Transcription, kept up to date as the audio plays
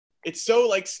it's so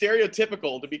like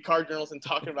stereotypical to be car journalists and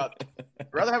talking about. I'd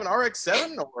rather have an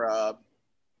RX-7 or a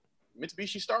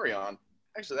Mitsubishi Starion.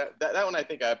 Actually, that one I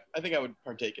think I would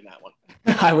partake in that one.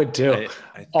 I would too.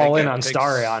 I think All in I on picked-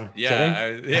 Starion.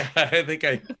 Yeah, I think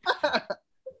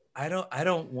I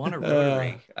don't want a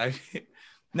rotary.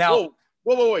 Now.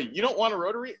 Whoa! You don't want a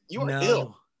rotary? You are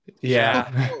ill.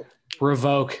 Yeah.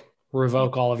 Revoke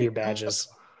all of your badges.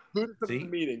 See?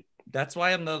 Meeting. That's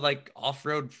why I'm the like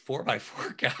off-road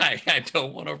 4x4 guy. I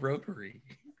don't want a rotary.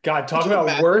 God, talk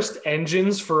about worst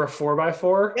engines for a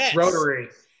 4x4. Yes. Rotary.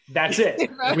 That's it.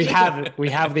 We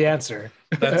have the answer.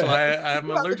 That's why I'm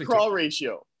allergic to the crawl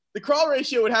ratio. The crawl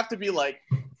ratio would have to be like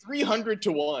 300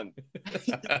 to 1.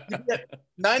 You get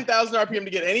 9,000 RPM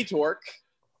to get any torque.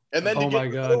 And then to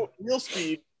get real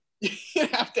speed, you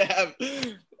have to have.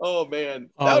 Oh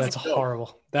man! That's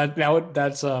horrible.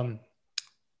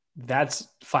 That's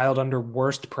filed under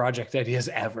worst project ideas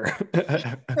ever.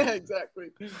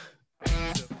 Exactly.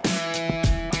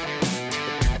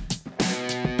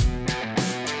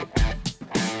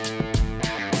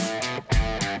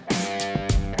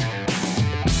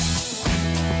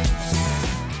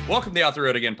 Welcome to the Off the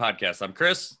Road Again podcast. I'm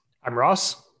Chris. I'm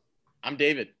Ross. I'm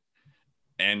David.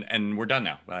 And we're done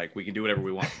now. Like we can do whatever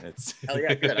we want. It's hell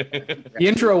yeah, good. The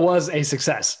intro was a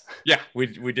success. Yeah, we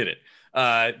did it.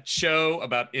 Show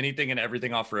about anything and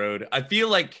everything off road. I feel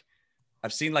like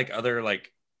I've seen like other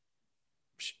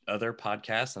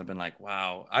podcasts and I've been like,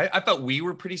 wow. I thought we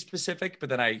were pretty specific, but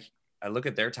then I look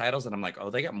at their titles and I'm like, oh,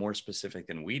 they got more specific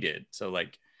than we did. So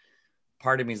like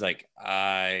part of me is like,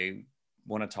 I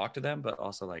want to talk to them, but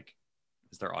also like,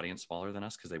 is their audience smaller than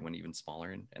us? Because they went even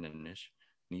smaller in a niche.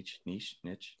 Oh,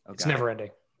 it's never ending.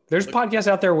 There's podcasts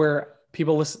out there where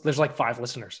people listen. There's like 5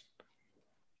 listeners.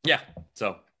 Yeah.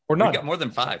 So or none. We got more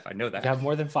than 5. I know that. We have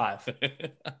more than 5.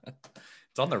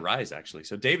 It's on the rise, actually.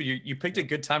 So David, you picked a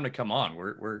good time to come on.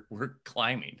 We're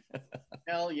climbing.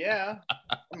 Hell yeah.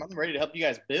 I'm ready to help you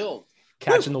guys build.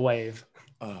 Catching the wave.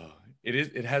 Oh,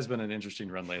 it has been an interesting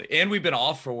run lately. And we've been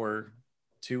off for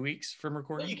 2 weeks from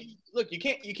recording. Look, you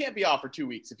can't be off for 2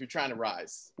 weeks if you're trying to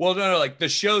rise. Well, no, like the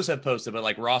shows have posted, but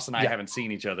like Ross and I haven't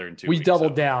seen each other in 2 weeks. We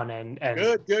doubled down and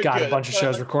got a bunch of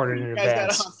shows recorded in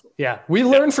advance. Yeah, we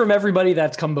learned from everybody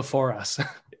that's come before us.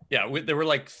 Yeah, there were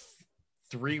like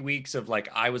 3 weeks of like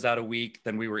I was out a week,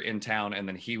 then we were in town, and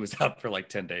then he was out for like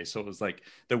 10 days. So it was like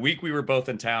the week we were both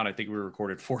in town, I think we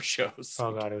recorded 4 shows.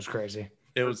 Oh God, it was crazy.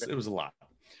 It was a lot.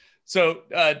 So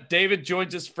David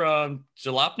joins us from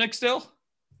Jalopnik still?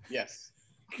 Yes.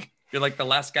 You're like the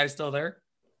last guy still there?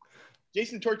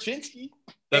 Jason Torchinsky.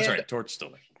 That's right. Torch still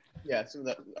there. Yeah. So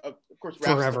of course,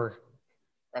 forever.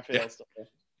 Raphael's still there.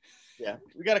 Yeah.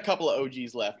 We got a couple of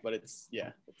OGs left, but it's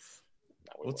a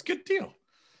good deal.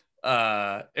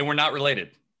 And we're not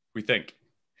related, we think.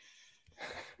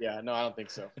 Yeah. No, I don't think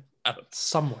so.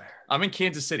 Somewhere. I'm in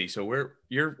Kansas City. So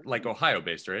you're like Ohio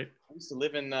based, right? I used to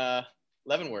live in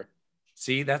Leavenworth.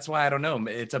 See, that's why I don't know.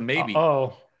 It's a maybe.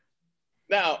 Oh.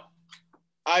 Now,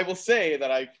 I will say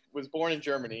that I was born in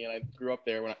Germany and I grew up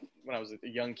there when I was a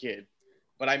young kid.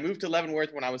 But I moved to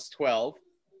Leavenworth when I was 12,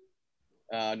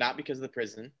 not because of the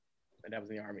prison. My dad was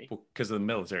in the Army. Well, because of the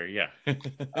military, yeah.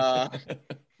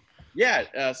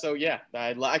 So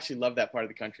I actually love that part of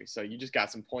the country. So you just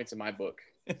got some points in my book.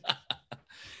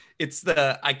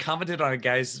 I commented on a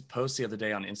guy's post the other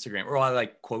day on Instagram, or I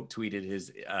like quote tweeted his,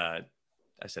 I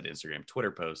said Instagram,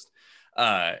 Twitter post.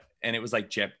 And it was like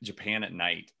Japan at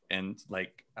night. And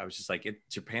like, I was just like,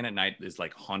 Japan at night is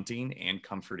like haunting and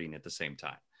comforting at the same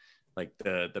time. Like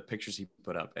the pictures he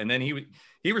put up. And then he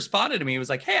responded to me. He was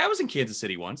like, hey, I was in Kansas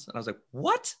City once. And I was like,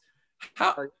 what?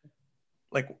 How?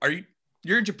 Like,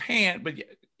 you're in Japan, but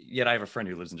yet I have a friend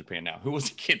who lives in Japan now who was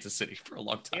in Kansas City for a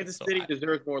long time. Kansas City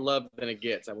deserves more love than it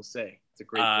gets, I will say. It's a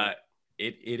great point.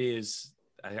 It is.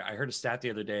 I heard a stat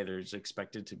the other day. There's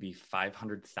expected to be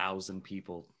 500,000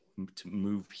 people to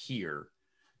move here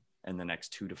in the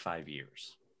next 2 to 5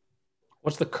 years.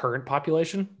 What's the current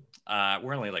population?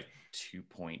 We're only like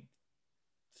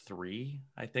 2.3,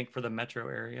 I think, for the metro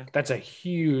area. That's a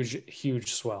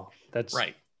huge swell. That's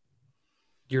right.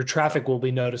 Your traffic will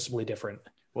be noticeably different.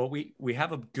 Well, we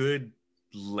have a good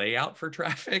layout for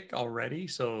traffic already.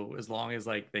 So as long as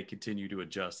like they continue to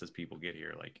adjust as people get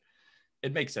here, like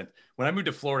it makes sense. When I moved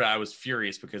to Florida, I was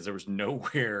furious because there was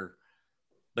nowhere,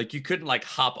 like you couldn't like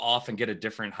hop off and get a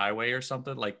different highway or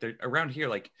something. Like around here,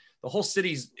 like the whole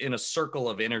city's in a circle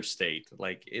of interstate.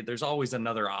 Like there's always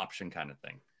another option kind of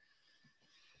thing.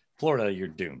 Florida, you're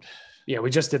doomed. Yeah, we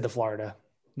just did the Florida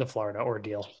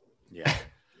ordeal. Yeah.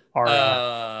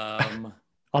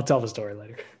 I'll tell the story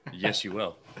later. Yes, you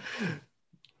will.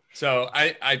 So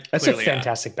I that's a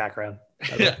fantastic background.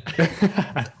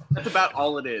 That's about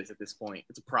all it is at this point.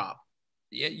 It's a prop.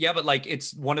 Yeah, but like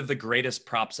it's one of the greatest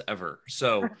props ever.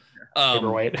 So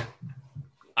paperweight.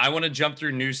 I want to jump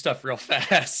through new stuff real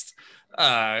fast.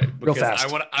 Because I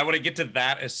want to get to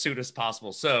that as soon as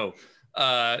possible. So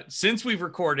since we've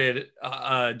recorded,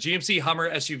 GMC Hummer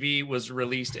SUV was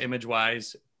released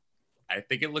image-wise. I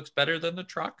think it looks better than the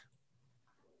truck.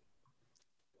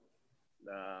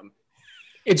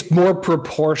 It's more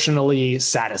proportionally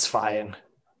satisfying.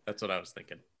 That's what I was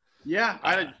thinking. Yeah,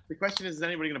 the question is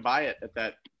anybody going to buy it at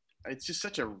that? It's just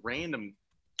such a random.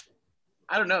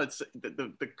 I don't know. It's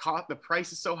the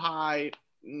price is so high.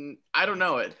 I don't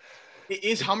know.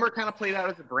 Is Hummer kind of played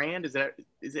out as a brand? Is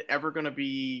it ever going to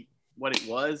be what it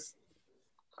was?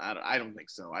 I don't think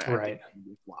so. I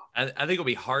think it'll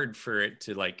be hard for it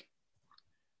to like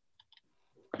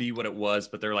be what it was,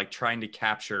 but they're like trying to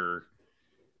capture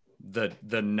the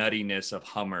nuttiness of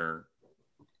Hummer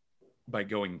by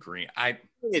going green.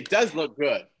 It does look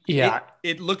good. Yeah,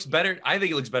 it looks better. I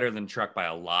think it looks better than truck by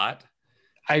a lot.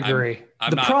 I agree.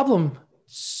 I'm not problem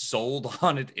sold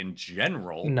on it in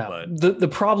general. No, but the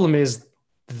problem is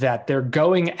that they're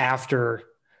going after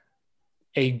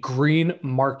a green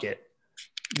market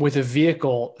with a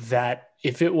vehicle that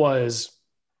if it was,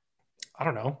 I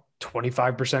don't know,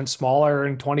 25% smaller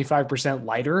and 25%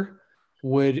 lighter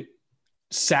would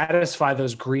satisfy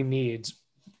those green needs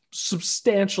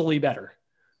substantially better.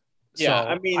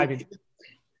 Yeah, so,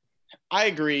 I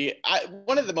agree.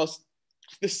 One of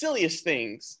the silliest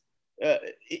things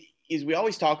is we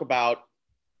always talk about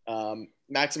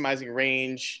maximizing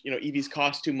range. EVs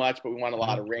cost too much, but we want a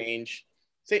lot of range.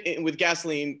 With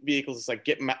gasoline vehicles, it's like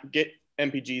get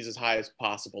MPGs as high as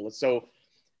possible. So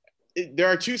there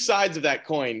are two sides of that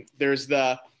coin. There's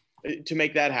to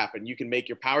make that happen, you can make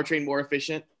your powertrain more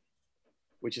efficient,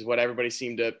 which is what everybody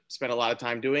seemed to spend a lot of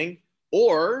time doing,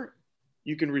 or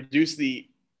you can reduce the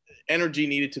energy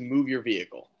needed to move your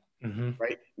vehicle,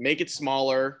 right? Make it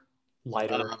smaller,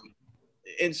 lighter.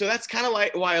 And so that's kind of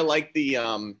like why I like the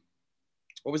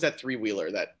what was that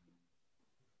 3-wheeler that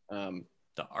the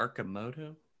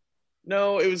Arcimoto?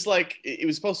 No, it was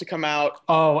supposed to come out.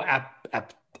 Oh,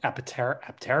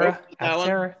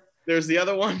 Aptera. There's the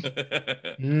other one.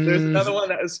 There's another one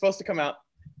that was supposed to come out.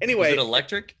 Anyway, was it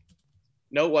electric?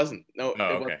 No, it wasn't. No, it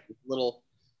wasn't. Little.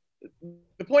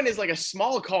 The point is, like, a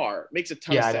small car makes a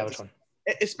ton of sense. I know which one.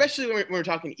 Especially when we're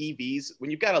talking EVs.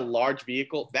 When you've got a large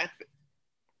vehicle, that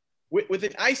with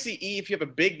an ICE, if you have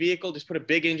a big vehicle, just put a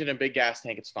big engine and a big gas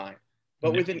tank, it's fine.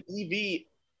 But with an EV,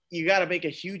 you got to make a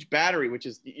huge battery, which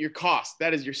is your cost.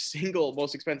 That is your single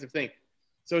most expensive thing.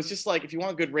 So it's just like, if you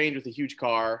want good range with a huge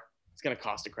car, it's going to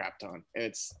cost a crap ton. And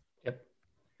it's a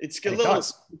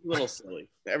little silly.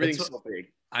 Everything's so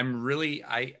big. I'm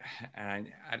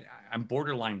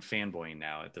borderline fanboying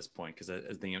now at this point, because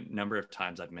the number of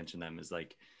times I've mentioned them is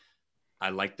like,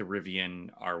 I like the Rivian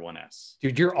R1S.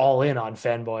 Dude, you're all in on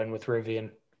fanboying with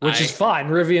Rivian, which is fine.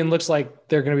 Rivian looks like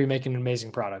they're going to be making an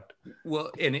amazing product.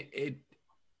 Well, and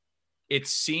it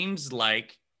seems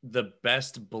like the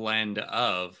best blend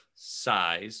of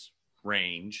size,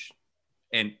 range,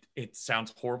 and it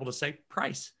sounds horrible to say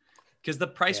price, because the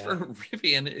price for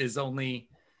Rivian is only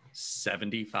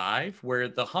 $75, where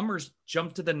the Hummers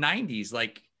jumped to the $90s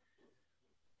like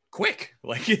quick.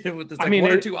 Like it's like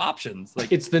one or two options.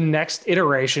 Like it's the next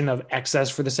iteration of excess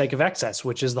for the sake of excess,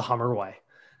 which is the Hummer way.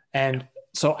 And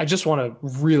so I just want to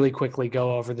really quickly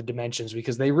go over the dimensions,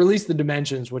 because they released the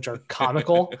dimensions, which are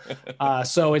comical.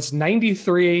 So it's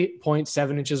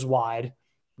 93.7 inches wide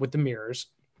with the mirrors.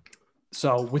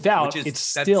 So without, it's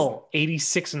still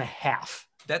 86 and a half.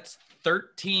 That's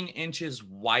 13 inches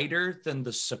wider than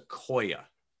the Sequoia.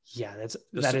 Yeah,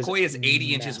 the Sequoia is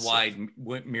 80 inches wide,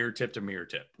 mirror tip to mirror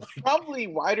tip. Probably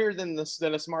wider than a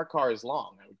smart car is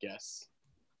long, I would guess.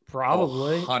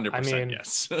 Probably. 100%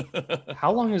 yes.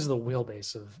 How long is the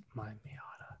wheelbase of my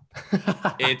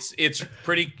Miata? it's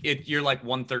pretty. You're like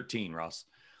 113, Ross.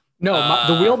 No,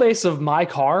 the wheelbase of my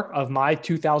car, of my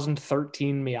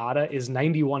 2013 Miata, is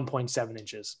 91.7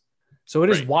 inches. So it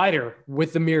is wider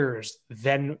with the mirrors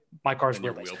than my car's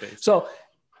wheelbase. So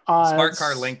smart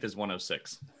car length is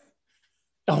 106.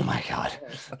 Oh my God,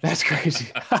 that's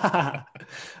crazy.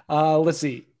 Let's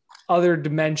see. Other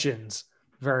dimensions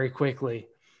very quickly.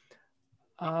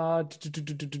 Lots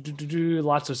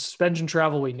of suspension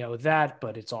travel. We know that,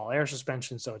 but it's all air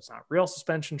suspension, so it's not real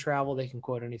suspension travel. They can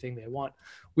quote anything they want.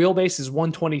 Wheelbase is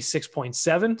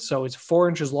 126.7, so it's 4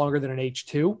 inches longer than an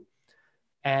H2.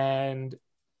 And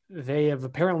they have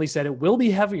apparently said it will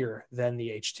be heavier than the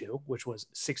H2, which was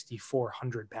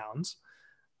 6,400 pounds.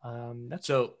 Of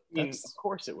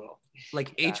course it will.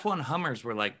 Like H1 Hummers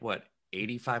were like, what,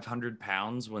 8,500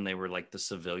 pounds when they were like the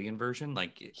civilian version.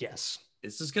 Like, yes,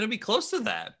 this is going to be close to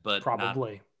that, but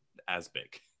probably not as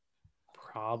big.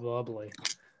 Probably.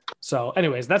 So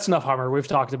anyways, that's enough Hummer. We've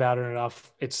talked about it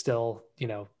enough. It's still,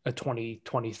 a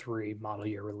 2023 model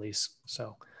year release.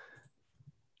 So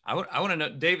I want to know,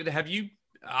 David, have you,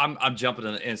 I'm jumping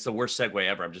in, and it's the worst segue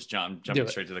ever. I'm just jumping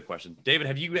straight to the question. David,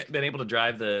 have you been able to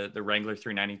drive the Wrangler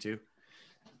 392?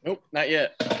 Nope, not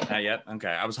yet. Not yet. Okay.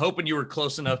 I was hoping you were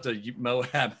close enough to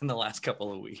Moab in the last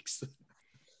couple of weeks.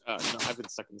 No, I've been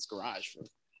stuck in this garage for.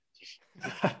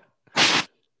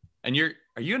 And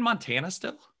are you in Montana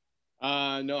still?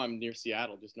 No, I'm near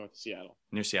Seattle, just north of Seattle.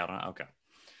 Near Seattle. Okay.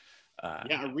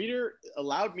 Yeah, a reader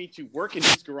allowed me to work in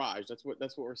his garage. That's what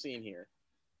we're seeing here.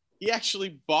 He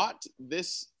actually bought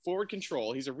this forward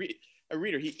control. He's a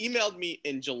reader. He emailed me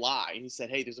in July. He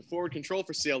said, "Hey, there's a forward control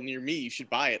for sale near me. You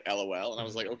should buy it, LOL." And I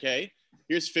was like, "Okay,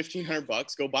 here's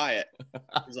 $1,500. Go buy it."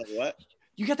 He's like, "What?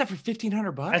 You got that for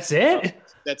 $1,500? That's it?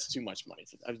 That's too much money.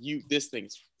 This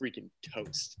thing's freaking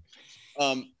toast."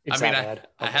 I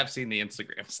have seen the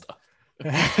Instagram stuff.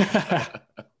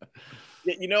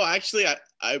 Yeah, actually,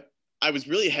 I was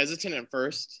really hesitant at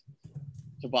first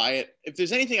to buy it. If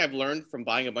there's anything I've learned from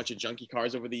buying a bunch of junky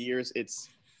cars over the years, it's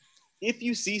if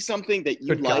you see something that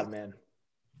you like, man,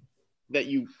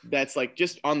 that's like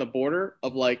just on the border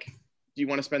of like, do you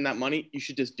want to spend that money? You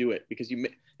should just do it, because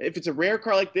if it's a rare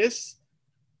car like this,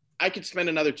 I could spend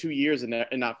another 2 years and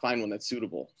not find one that's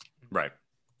suitable. Right.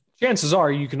 Chances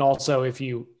are you can also, if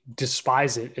you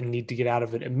despise it and need to get out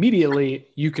of it immediately,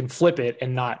 you can flip it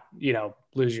and not,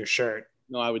 lose your shirt.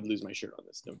 No, I would lose my shirt on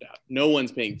this, no doubt. No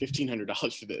one's paying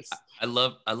 $1,500 for this. I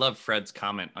love Fred's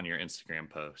comment on your Instagram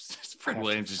post. Fred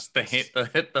Williams just hit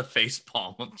the face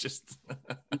palm of just.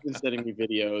 He's been sending me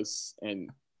videos and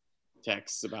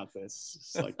texts about this.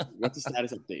 It's like, what's the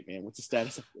status update, man? What's the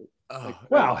status update? Oh, like,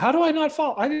 wow, how do I not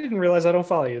follow? I didn't realize I don't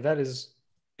follow you. That is,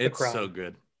 it's so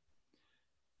good.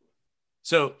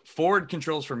 So forward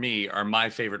controls for me are my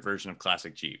favorite version of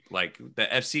classic Jeep. Like the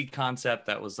FC concept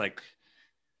that was like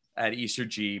at Easter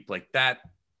Jeep, like that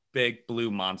big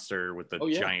blue monster with the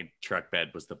giant truck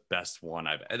bed was the best one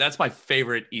that's my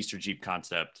favorite Easter Jeep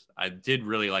concept. I did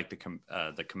really like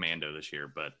the Commando this year,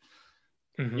 but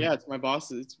yeah, it's my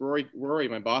boss. It's Rory,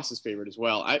 my boss's favorite as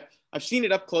well. I've seen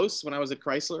it up close when I was at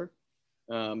Chrysler.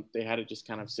 They had it just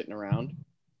kind of sitting around.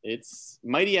 It's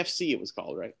Mighty FC, it was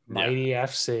called, right? Mighty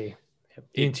FC.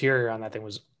 The interior on that thing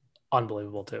was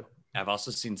unbelievable too. I've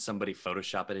also seen somebody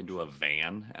Photoshop it into a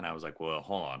van, and I was like, well,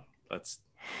 hold on. Let's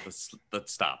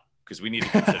stop, because we need to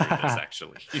consider this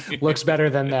actually. Looks better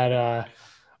than that.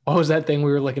 What was that thing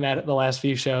we were looking at the last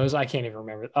few shows? I can't even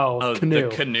remember. Oh, canoe.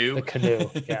 The canoe. The canoe.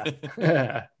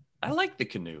 Yeah. I like the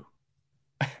canoe.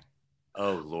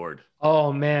 Oh Lord.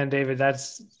 Oh man, David,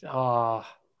 that's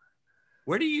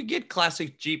Where do you get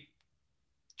classic Jeep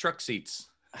truck seats?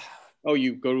 Oh,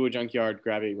 you go to a junkyard,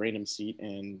 grab a random seat,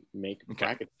 and make a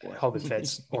bracket for it. Hope it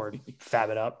fits or fab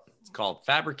it up. It's called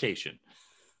fabrication.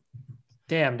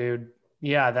 Damn, dude.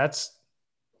 Yeah, that's.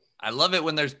 I love it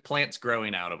when there's plants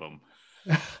growing out of them.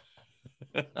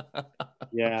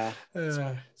 Yeah.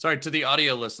 Sorry to the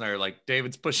audio listener. Like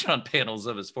David's pushing on panels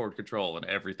of his forward control, and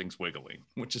everything's wiggling,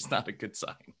 which is not a good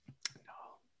sign.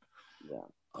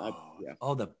 Yeah.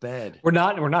 Oh, the bed. We're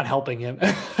not helping him.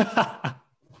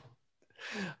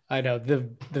 I know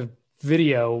the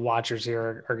video watchers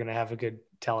here are going to have a good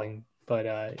telling,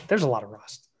 but there's a lot of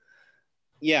rust.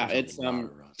 Yeah, it's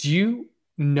Do you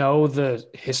know the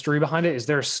history behind it? Is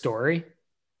there a story?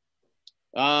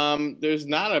 There's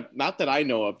not that I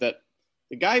know of. That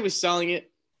the guy who was selling it.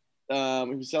 He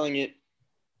was selling it.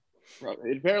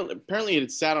 Apparently, it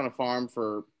had sat on a farm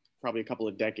for probably a couple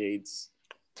of decades.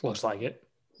 Looks like it.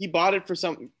 He bought it from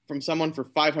someone for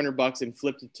 $500 and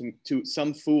flipped it to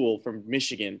some fool from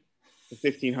Michigan for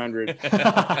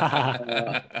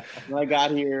 $1,500. When I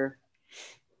got here,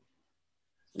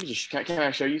 can I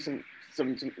show you some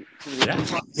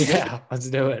yeah, let's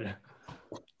do it.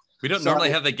 We don't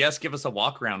normally have the guests give us a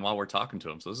walk around while we're talking to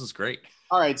them, so this is great.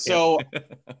 All right, so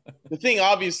the thing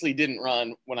obviously didn't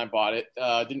run when I bought it.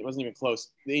 Wasn't even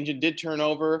close. The engine did turn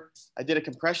over. I did a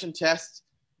compression test.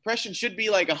 Compression should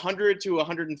be like 100 to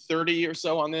 130 or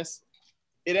so on this.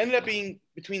 It ended up being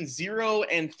between 0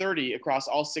 and 30 across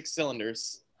all 6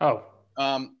 cylinders. Oh.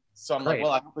 So I'm like,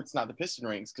 well, I hope it's not the piston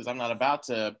rings, because I'm not about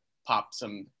to pop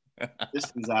some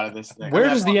pistons out of this thing. Where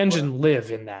does the engine live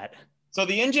in that? So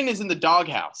the engine is in the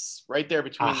doghouse, right there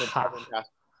between the driver and passenger.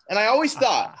 And I always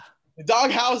thought the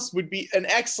doghouse would be an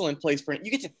excellent place for it. You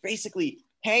get to basically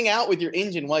hang out with your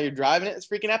engine while you're driving it. It's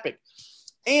freaking epic.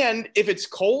 And if it's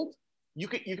cold, you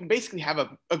can basically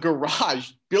have a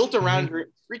garage built around your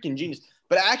freaking genius.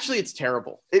 But actually, it's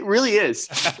terrible. It really is.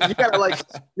 You gotta like,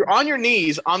 you're on your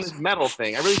knees on this metal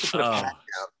thing. I really should put a pad down.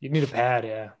 You need a pad,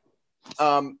 yeah.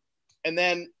 And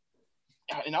then,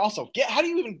 and also, how do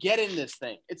you even get in this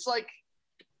thing? It's like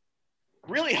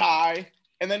really high,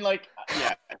 and then like,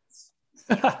 yeah.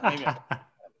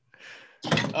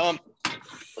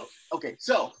 Okay,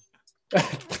 so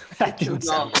that didn't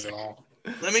sound good at all.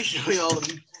 Let me show you all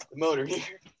the motor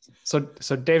here.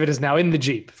 So David is now in the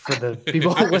Jeep for the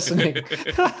people listening.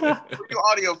 For you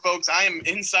audio folks, I am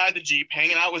inside the Jeep,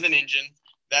 hanging out with an engine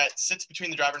that sits between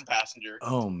the driver and passenger.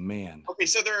 Oh man. Okay,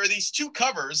 so there are these two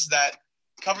covers that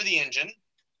cover the engine.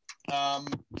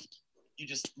 You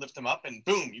just lift them up, and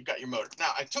boom, you've got your motor.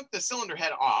 Now, I took the cylinder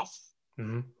head off,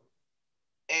 and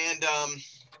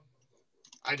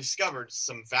I discovered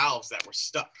some valves that were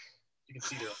stuck. You can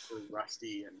see they're really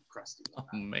rusty and crusty. Oh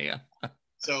man.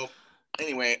 So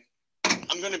anyway,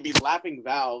 I'm going to be lapping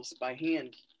valves by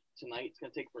hand tonight. It's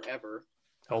going to take forever.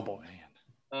 Oh boy.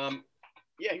 Man.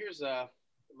 Yeah, here's a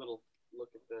little look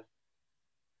at the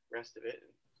rest of it.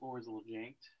 The floor is a little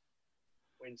janked.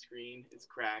 Windscreen is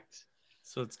cracked.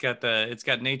 So it's got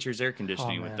nature's air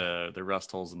conditioning with the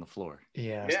rust holes in the floor.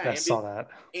 Yeah, I saw that.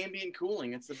 Ambient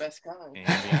cooling, it's the best kind.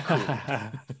 Ambient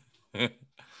cooling.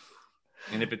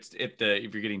 And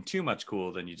if you're getting too much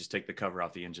cool, then you just take the cover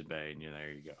off the engine bay, and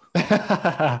there you go.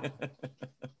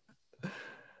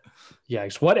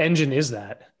 Yikes! What engine is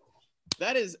that?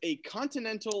 That is a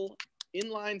Continental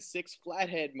inline 6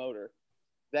 flathead motor.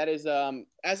 That is,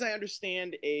 as I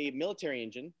understand, a military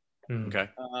engine. Okay.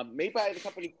 Made by the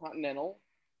company Continental,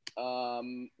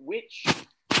 which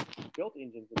built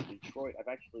engines in Detroit. I've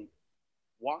actually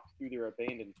walked through their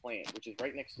abandoned plant, which is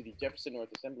right next to the Jefferson North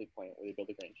Assembly plant where they build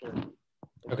the Grand Cherokee.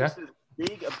 Okay. This is a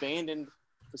big abandoned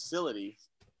facility.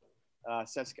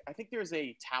 Says, I think there's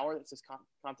a tower that says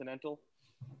Continental.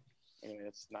 Anyway,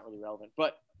 that's not really relevant.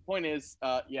 But point is,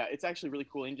 yeah, it's actually a really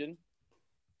cool engine.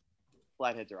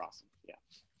 Flatheads are awesome. Yeah.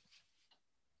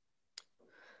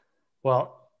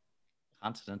 Well,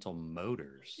 Continental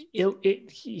Motors.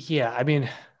 Yeah, I mean,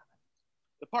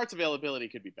 the parts availability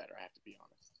could be better. I have to be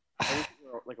honest.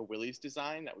 Like a Willys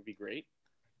design, that would be great.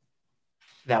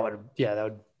 That would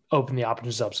open the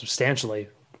options up substantially.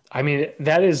 I mean,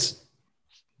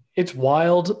 it's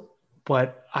wild,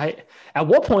 but at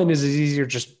what point is it easier to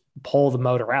just pull the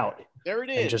motor out? There it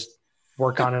is. And just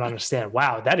work on it on a stand.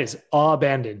 Wow, that is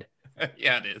abandoned.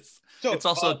 Yeah, it is. So, it's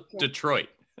also Detroit.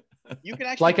 You can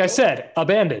actually, like I said,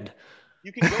 abandoned.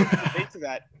 You can go to the base of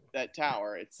that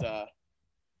tower. It's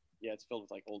it's filled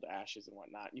with like old ashes and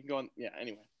whatnot. You can go on. Yeah.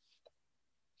 Anyway.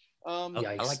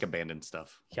 I like abandoned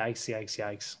stuff.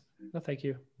 Yikes. No, thank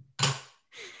you.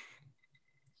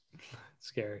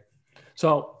 Scary.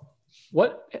 So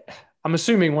I'm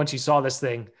assuming once you saw this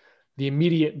thing, the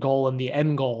immediate goal and the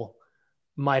end goal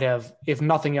might have, if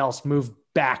nothing else, moved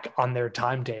back on their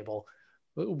timetable.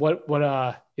 What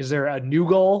is there a new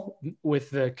goal with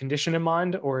the condition in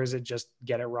mind, or is it just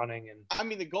get it running? And I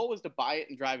mean, the goal was to buy it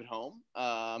and drive it home.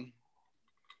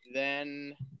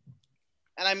 Then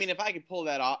I mean, if I could pull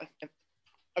that off,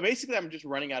 basically I'm just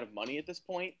running out of money at this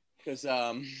point because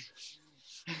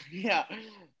yeah,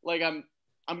 like I'm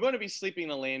going to be sleeping in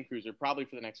a Land Cruiser probably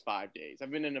for the next 5 days.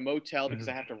 I've been in a motel because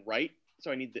I have to write,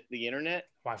 so I need the internet.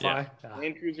 Wi-Fi. Yeah.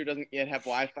 Land Cruiser doesn't yet have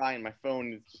Wi-Fi, and my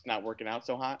phone is just not working out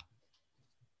so hot.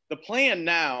 The plan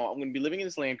now, I'm going to be living in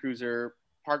this Land Cruiser,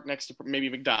 parked next to maybe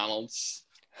McDonald's.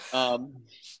 Of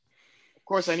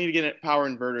course, I need to get a power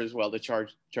inverter as well to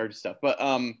charge stuff. But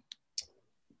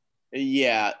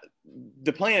yeah,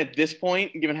 the plan at this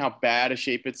point, given how bad a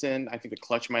shape it's in, I think the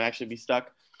clutch might actually be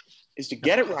stuck, is to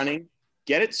get it running,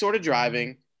 get it sort of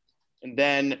driving, and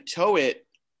then tow it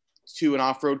to an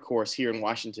off-road course here in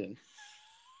Washington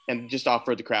and just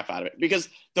off-road the crap out of it. Because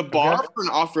the bar for an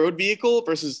off-road vehicle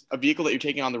versus a vehicle that you're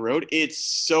taking on the road, it's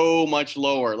so much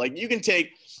lower. Like you can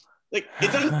take, like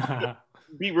it doesn't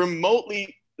be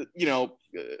remotely, it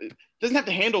doesn't have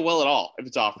to handle well at all if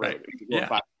it's off-road.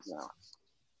 Right. Yeah.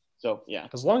 So yeah.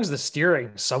 As long as the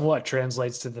steering somewhat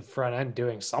translates to the front end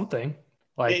doing something,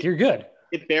 you're good.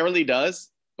 It barely does,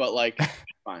 but like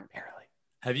fine. Barely.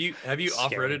 Have you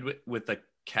off-roaded with a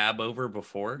cab over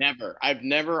before? Never. I've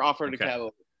never off-roaded a cab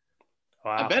over.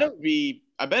 Wow. I bet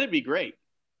it'd be great.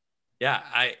 Yeah,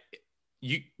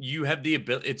 you have the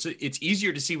ability. It's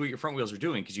easier to see what your front wheels are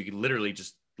doing because you can literally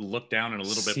just look down and a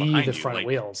little bit behind the front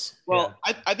wheels. Well,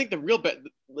 yeah. I think the real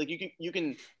like you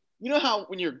can how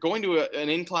when you're going to an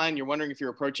incline, you're wondering if your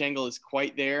approach angle is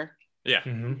quite there. Yeah.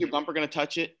 Mm-hmm. Your bumper going to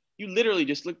touch it. You literally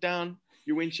just look down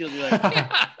your windshield. You're like,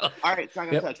 all right, it's not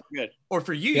going to touch. We're good. Or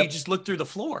for you, you just look through the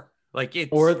floor. Like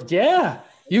it's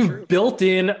you've built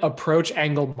in approach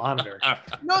angle monitor.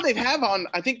 No, they have on.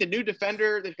 I think the new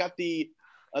Defender. They've got the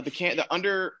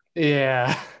under.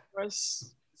 Yeah,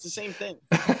 It's the same thing.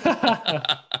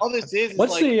 All this is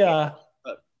what's like,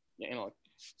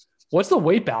 what's the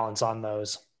weight balance on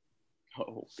those?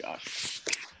 Oh gosh,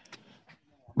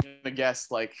 I'm gonna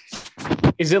guess like.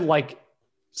 Is it like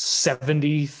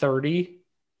 70-30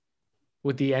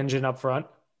 with the engine up front?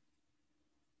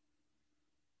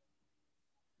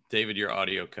 David, your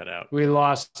audio cut out. We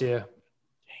lost you. Dang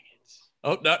it.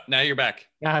 Oh, no, now you're back.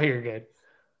 Now you're good.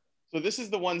 So this is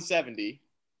the 170.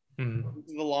 Mm-hmm. This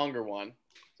is the longer one.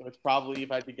 So it's probably,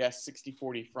 if I had to guess,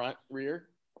 60-40 front, rear.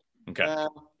 Okay.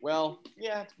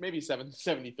 Maybe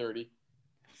 70-30.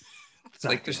 It's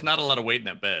like there's not a lot of weight in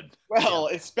that bed. Well,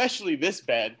 especially this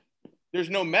bed. There's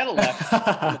no metal left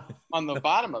on the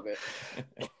bottom of it.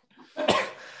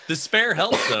 The spare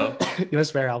helps, though. The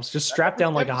spare helps. Just strap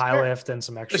down like a high lift and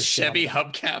some extra. The Chevy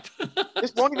hubcap.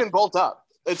 This won't even bolt up.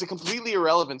 It's a completely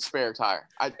irrelevant spare tire.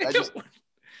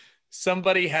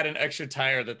 Somebody had an extra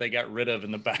tire that they got rid of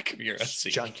in the back of your SC.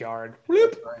 Junkyard.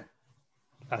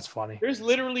 That's funny. There's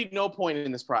literally no point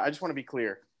in this product. I just want to be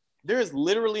clear. There is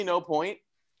literally no point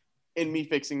in me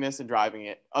fixing this and driving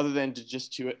it other than to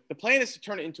just to it. The plan is to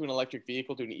turn it into an electric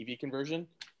vehicle, do an EV conversion.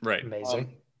 Right.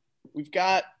 Amazing. We've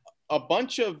got a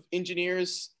bunch of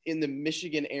engineers in the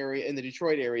Michigan area, in the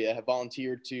Detroit area, have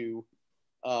volunteered to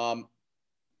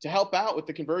help out with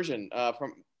the conversion.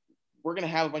 We're going to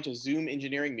have a bunch of Zoom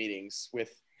engineering meetings with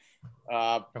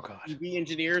EV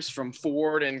engineers from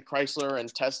Ford and Chrysler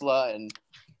and Tesla and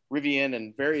Rivian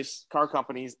and various car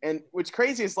companies. And what's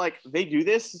crazy is like they do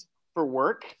this for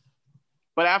work,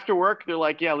 but after work they're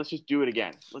like, yeah, let's just do it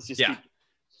again. Let's just keep.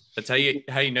 That's how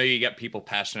you know you got people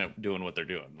passionate doing what they're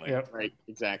doing. Like, Right,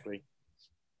 exactly.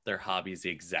 Their hobby is the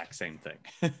exact same thing.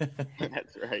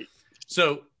 That's right.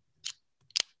 So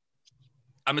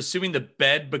I'm assuming the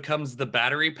bed becomes the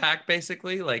battery pack,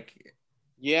 basically. Like,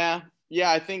 yeah.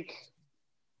 I think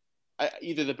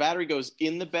either the battery goes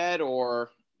in the bed, or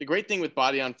the great thing with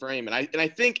body on frame, and I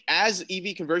think as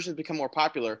EV conversions become more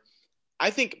popular,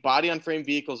 I think body on frame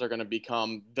vehicles are going to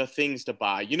become the things to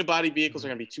buy. Unibody vehicles are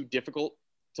going to be too difficult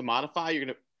to modify. You're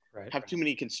going to have too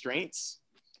many constraints.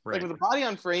 Right. Like with a body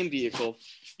on frame vehicle,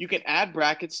 you can add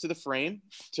brackets to the frame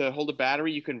to hold a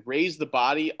battery. You can raise the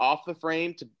body off the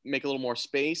frame to make a little more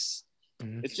space.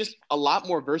 Mm-hmm. It's just a lot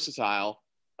more versatile.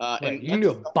 And you can do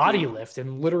a body lift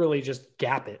and literally just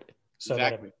gap it so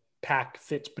that a pack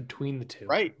fits between the two.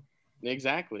 Right.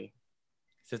 Exactly.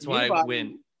 That's why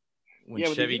when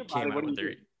Chevy came out with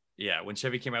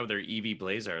their EV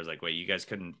Blazer, I was like, wait, you guys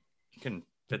couldn't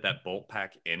fit that bolt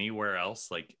pack anywhere else?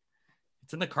 Like,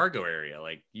 it's in the cargo area.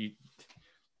 Like, it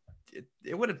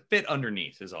would have fit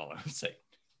underneath is all I would say.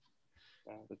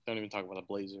 Don't even talk about a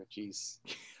Blazer. Jeez.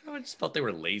 I just felt they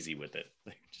were lazy with it.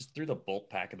 Like, just threw the bolt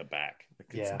pack in the back.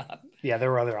 Like, yeah,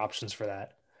 there were other options for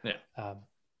that. Yeah.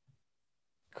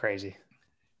 Crazy.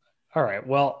 All right.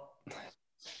 Well,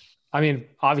 I mean,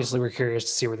 obviously we're curious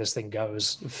to see where this thing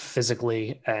goes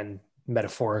physically and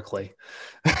metaphorically.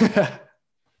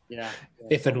 Yeah.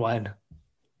 If and when.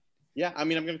 Yeah. I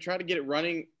mean, I'm going to try to get it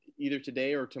running either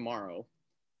today or tomorrow.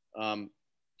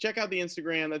 Check out the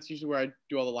Instagram. That's usually where I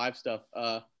do all the live stuff.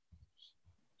 I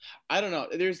don't know.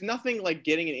 There's nothing like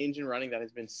getting an engine running that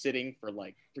has been sitting for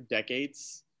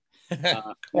decades.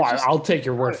 I'll take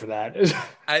your word for that.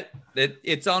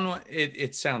 It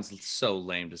sounds so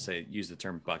lame to use the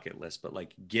term bucket list, but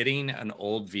like getting an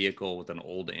old vehicle with an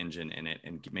old engine in it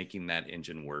and making that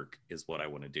engine work is what I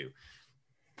want to do.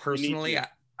 Personally,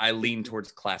 I lean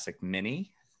towards classic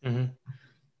mini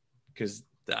because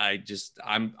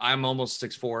I'm almost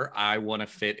 6'4". I want to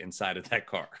fit inside of that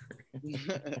car.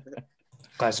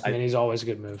 Classic mini is always a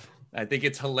good move. I think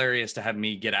it's hilarious to have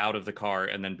me get out of the car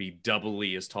and then be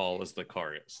doubly as tall as the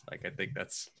car is. Like, I think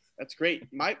that's great.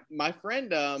 My friend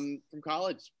from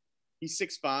college, he's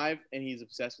 6'5" and he's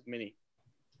obsessed with mini.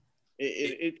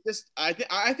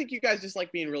 I think you guys just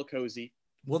like being real cozy.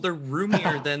 Well, they're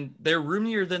roomier than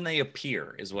they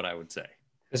appear, is what I would say.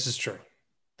 This is true.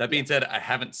 That being said, I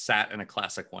haven't sat in a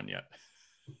classic one yet.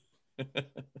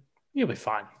 You'll be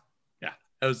fine. Yeah,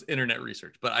 that was internet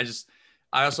research, but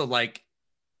I also like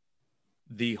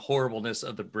the horribleness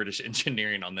of the British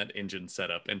engineering on that engine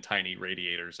setup and tiny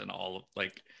radiators and all of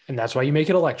and that's why you make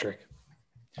it electric.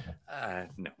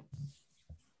 No,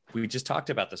 we just talked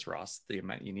about this, Ross. The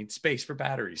amount you need space for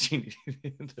batteries.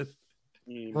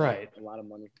 Right. A lot of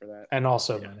money for that. And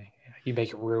also money. You make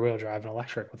it rear wheel drive and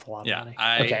electric with a lot of money.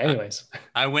 Anyways.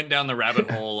 I went down the rabbit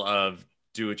hole of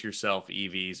do it yourself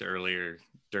EVs earlier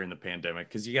during the pandemic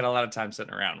because you get a lot of time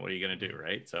sitting around. What are you going to do,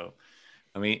 right? So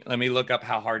let me look up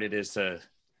how hard it is to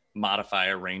modify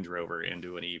a Range Rover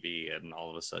into an EV, and all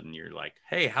of a sudden you're like,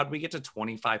 hey, how'd we get to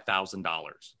 $25,000?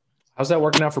 How's that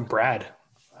working out for Brad?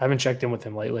 I haven't checked in with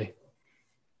him lately.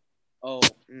 Oh,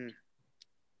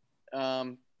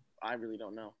 I really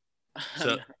don't know.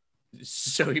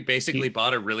 So he basically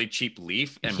bought a really cheap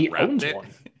Leaf and he wrapped owns it. one.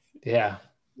 Yeah.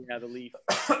 Yeah, the Leaf.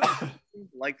 He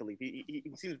like the Leaf. He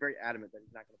seems very adamant that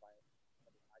he's not going to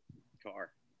buy a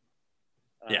car.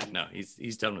 Yeah, no,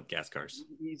 he's done with gas cars.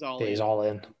 He's all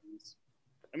in.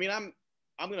 I mean, I'm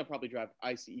going to probably drive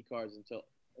ICE cars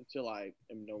until I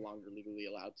am no longer legally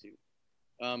allowed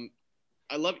to.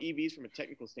 I love EVs from a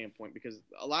technical standpoint because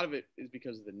a lot of it is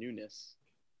because of the newness.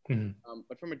 Mm-hmm.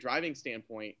 But from a driving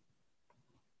standpoint,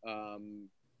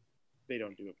 they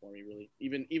don't do it for me really.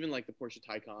 Even like the Porsche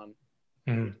Taycan,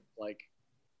 like,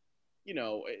 you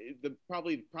know, the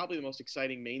probably the most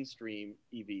exciting mainstream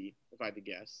EV, if I had to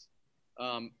guess.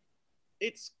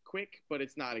 It's quick, but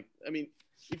it's not. I mean,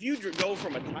 if you go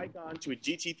from a Taycan to a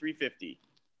GT350,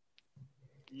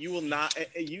 you will not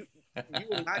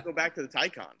go back to the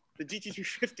Taycan. The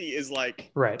GT350 is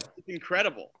like right. It's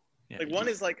incredible. Yeah, like one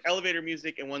is like elevator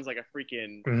music and one's like a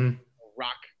freaking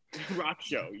rock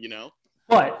show, you know?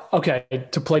 But okay,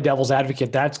 to play devil's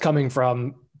advocate, that's coming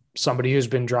from somebody who's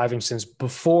been driving since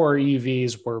before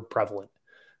EVs were prevalent.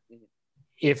 Mm-hmm.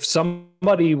 If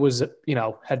somebody was, you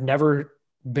know, had never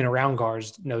been around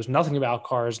cars, knows nothing about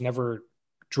cars, never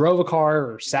drove a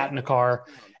car or sat in a car,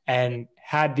 and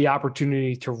had the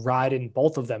opportunity to ride in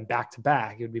both of them back to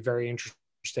back, it would be very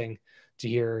interesting to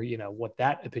hear, you know, what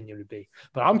that opinion would be.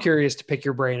 But I'm curious to pick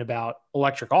your brain about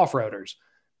electric off-roaders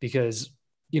because,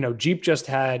 you know, Jeep just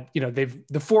had, you know, the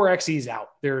 4XE's out.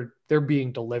 They're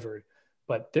being delivered.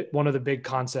 But one of the big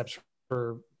concepts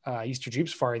for Easter Jeep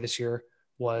Safari this year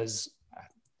was,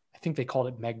 I think they called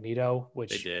it Magneto, which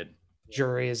they did.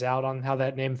 Jury is out on how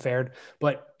that name fared.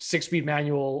 But 6-speed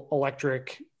manual,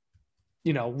 electric,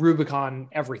 you know, Rubicon,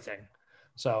 everything.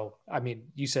 So, I mean,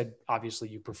 you said obviously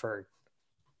you prefer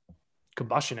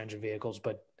combustion engine vehicles,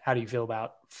 but how do you feel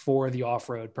about for the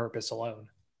off-road purpose alone?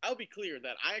 I'll be clear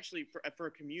that I actually, for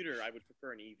a commuter, I would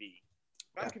prefer an EV.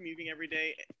 If I'm commuting every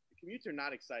day, commutes are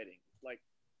not exciting. Like,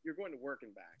 you're going to work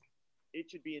and back. It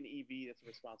should be an EV that's a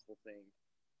responsible thing,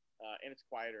 and it's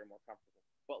quieter and more comfortable.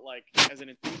 But, like, as an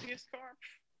enthusiast car,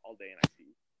 all day in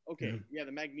ICE. Okay, yeah,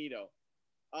 the Magneto.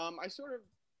 I sort of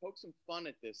poked some fun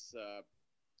at this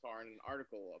car in an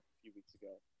article a few weeks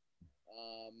ago.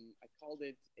 I called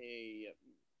it it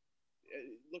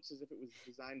looks as if it was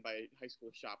designed by a high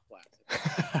school shop class.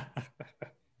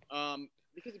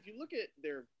 Because if you look at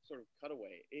their sort of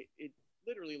cutaway, it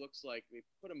literally looks like they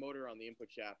put a motor on the input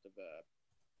shaft of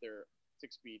their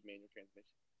 6-speed manual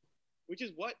transmission, which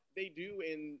is what they do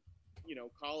in, you know,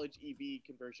 college EV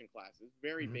conversion classes.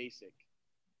 Very basic.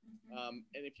 And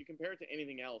if you compare it to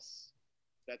anything else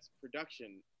that's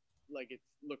production, like, it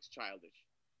looks childish.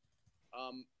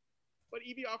 But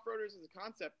EV off-roaders as a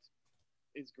concept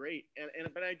is great,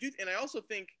 but I also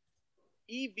think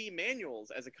EV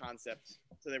manuals as a concept.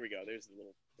 So there we go. There's the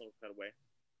little cutaway.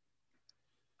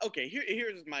 Okay,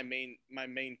 here's my main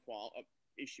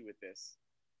issue with this.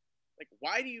 Like,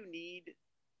 why do you need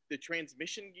the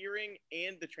transmission gearing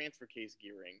and the transfer case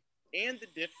gearing and the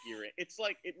diff gearing? It's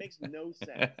like, it makes no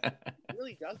sense. It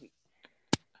really doesn't.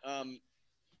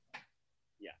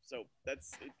 Yeah, so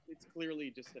it's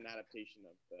clearly just an adaptation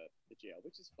of the JL,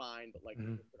 which is fine, but like the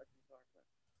production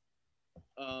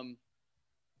car.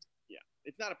 Yeah,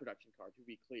 it's not a production car, to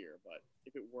be clear, but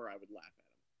if it were, I would laugh at him.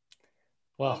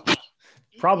 Well,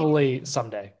 probably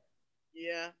someday.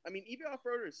 Yeah, I mean, EV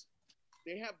off-roaders,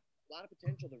 they have a lot of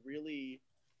potential to really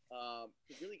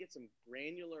get some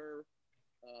granular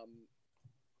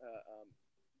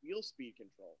wheel speed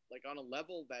control, like on a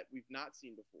level that we've not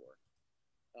seen before.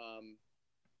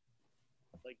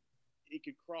 Like, it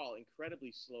could crawl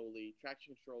incredibly slowly.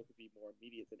 Traction control could be more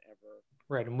immediate than ever.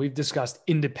 Right, and we've discussed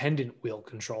independent wheel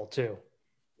control too.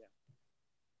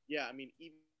 Yeah, I mean,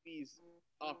 EVs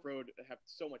off-road have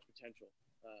so much potential.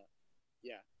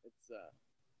 Yeah, it's.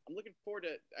 I'm looking forward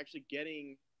to actually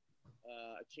getting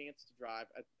a chance to drive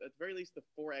at the very least the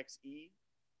 4XE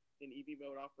in EV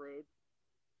mode off-road.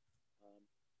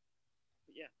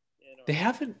 Yeah. No, they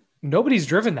haven't. Nobody's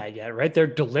driven that yet, right? They're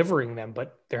delivering them,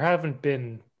 but there haven't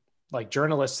been, like,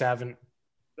 journalists haven't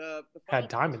had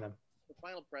time in them. The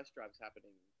final press drive's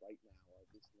happening right now, or at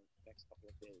least in the next couple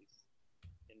of days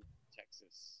in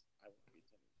Texas. I won't be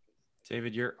attending.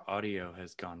 David, your audio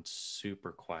has gone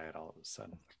super quiet all of a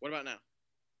sudden. What about now?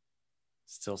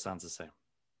 Still sounds the same.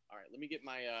 All right, let me get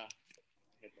my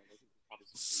headphones.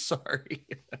 Sorry.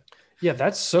 Yeah,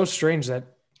 that's so strange that,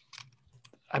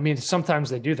 I mean, sometimes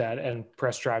they do that and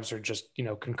press drives are just,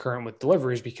 concurrent with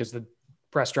deliveries because the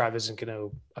press drive isn't going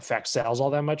to affect sales all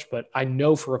that much. But I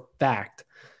know for a fact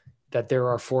that there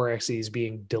are 4XEs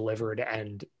being delivered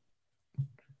and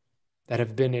that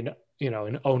have been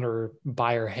in owner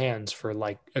buyer hands for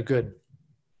like a good,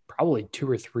 probably 2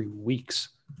 or 3 weeks.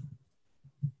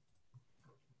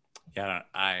 Yeah,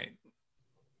 I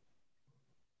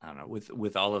don't know,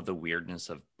 with all of the weirdness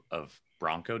of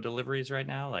Bronco deliveries right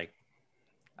now, like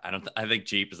I think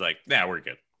Jeep is like, nah, we're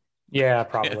good. Yeah,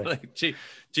 probably. Like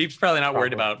Jeep's probably not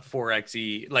worried about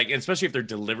 4xe, like, especially if they're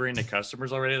delivering to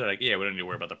customers already. They're like, yeah, we don't need to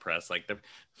worry about the press. Like the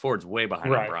Ford's way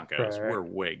behind on Broncos. Right. We're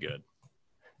way good.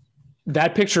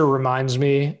 That picture reminded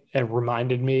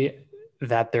me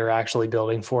that they're actually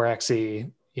building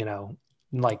 4xe,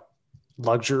 like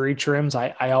luxury trims.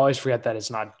 I always forget that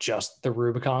it's not just the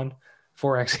Rubicon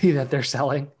 4xe that they're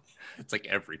selling. It's like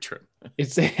every trim.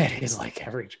 It is like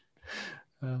every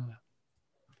trim.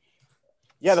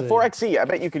 Yeah, the 4xe, I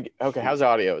bet you could. Okay, how's the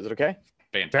audio? Is it okay?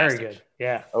 Fantastic. Very good.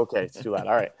 Yeah. Okay, it's too loud.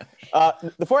 All right.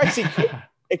 The 4xe,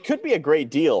 it could be a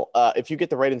great deal if you get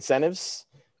the right incentives,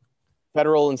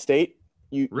 federal and state.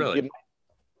 It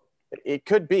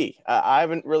could be. I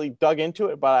haven't really dug into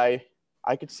it, but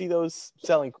I could see those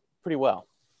selling pretty well,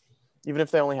 even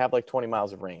if they only have like 20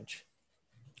 miles of range.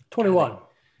 21.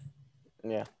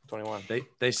 Yeah, 21.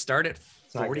 They start at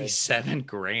 47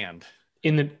 grand.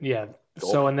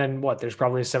 So, and then what? There's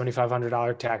probably a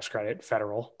 $7,500 tax credit,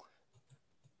 federal.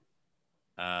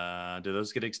 Do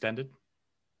those get extended?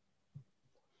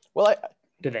 Well, I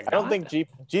don't think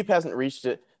Jeep hasn't reached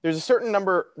it. There's a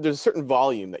certain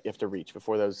volume that you have to reach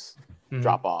before those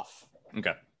drop off.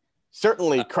 Okay.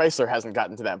 Certainly, Chrysler hasn't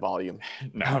gotten to that volume.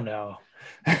 No.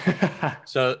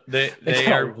 So they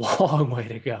are a long way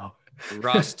to go.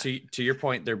 Ross, to your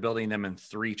point, they're building them in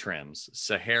 3 trims: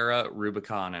 Sahara,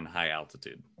 Rubicon, and high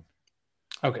altitude.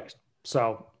 Okay,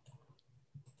 so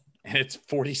and it's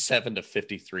 47 to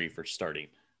 53 for starting.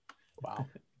 Wow,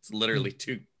 it's literally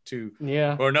two.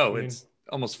 Yeah. Or no, it's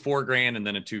almost 4 grand and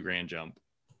then a 2 grand jump.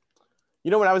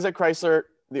 When I was at Chrysler,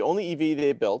 the only EV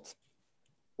they built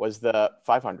was the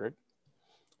 500.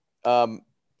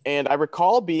 And I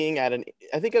recall being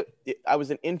I was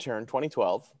an intern,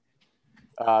 2012.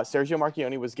 Sergio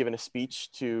Marchionne was given a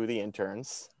speech to the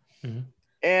interns,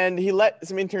 and he let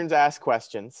some interns ask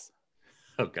questions.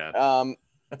 Oh God.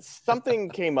 Something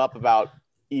came up about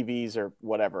EVs or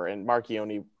whatever, and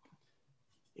Marchionne,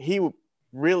 he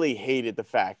really hated the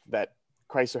fact that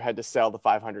Chrysler had to sell the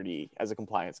 500e as a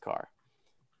compliance car.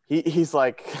 He's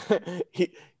like,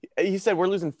 he said, we're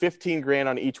losing 15 grand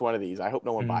on each one of these. I hope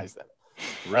no one buys them.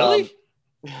 Really?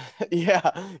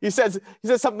 Yeah. He said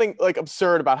something like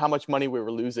absurd about how much money we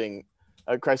were losing.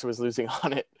 Chrysler was losing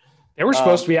on it. They were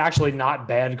supposed to be actually not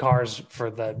bad cars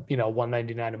for the,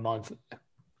 $199 a month.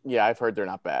 Yeah, I've heard they're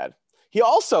not bad. He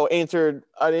also answered,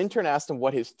 an intern asked him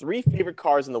what his 3 favorite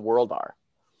cars in the world are.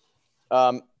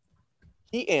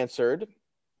 He answered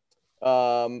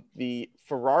the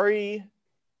Ferrari.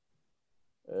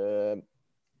 I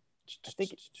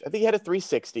think he had a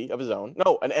 360 of his own.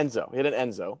 No, an Enzo. He had an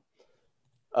Enzo.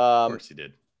 Of course he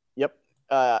did. Yep.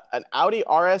 An Audi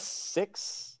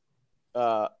RS6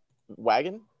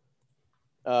 wagon.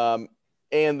 And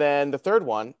then the third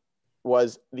one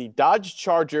was the Dodge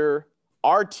Charger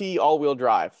RT all-wheel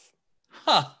drive.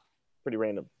 Huh. Pretty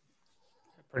random.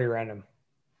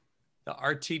 The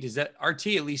RT, does that RT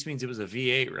at least means it was a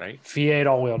V8, right? V8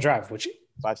 all-wheel drive, which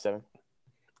 5.7.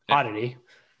 Oddity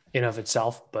in of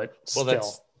itself, but still.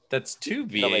 That's 2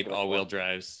 V8 all-wheel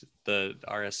drives, the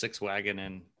RS6 wagon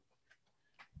and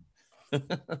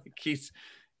he's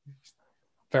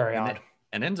very odd.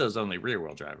 And Enzo's only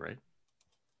rear-wheel drive, right?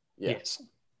 Yeah. Yes.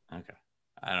 Okay.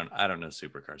 I don't know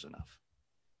supercars enough.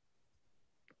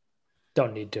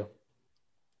 Don't need to.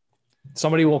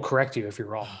 Somebody will correct you if you're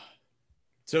wrong.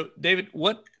 So, David,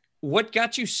 what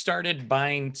got you started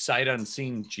buying sight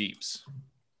unseen Jeeps?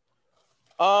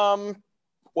 Well,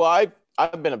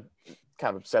 I've been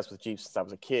kind of obsessed with Jeeps since I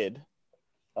was a kid.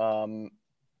 I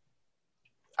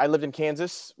lived in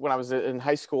Kansas when I was in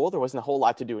high school. There wasn't a whole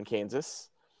lot to do in Kansas.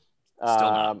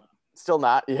 Still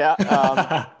not.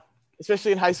 Yeah.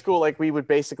 Especially in high school, like we would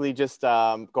basically just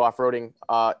go off-roading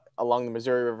along the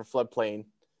Missouri River floodplain.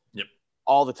 Yep.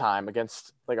 All the time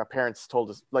against, like, our parents told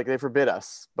us, like, they forbid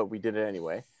us, but we did it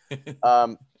anyway.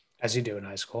 As you do in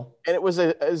high school. And it was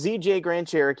a ZJ Grand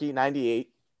Cherokee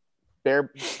 98,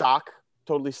 bare stock,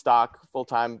 totally stock,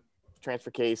 full-time transfer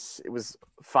case. It was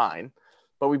fine,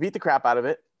 but we beat the crap out of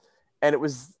it. And it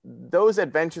was those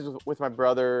adventures with my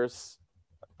brothers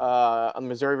on the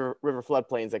Missouri River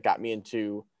floodplains that got me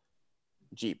into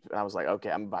Jeep. And I was like,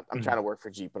 okay, I'm trying to work for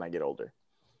Jeep when I get older.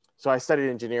 So I studied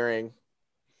engineering,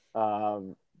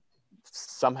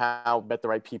 somehow met the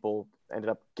right people, ended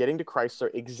up getting to Chrysler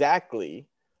exactly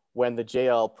when the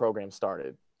JL program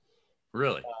started.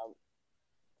 Really?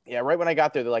 Yeah, right when I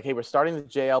got there, they're like, hey, we're starting the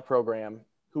JL program.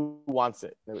 Who wants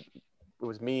it? It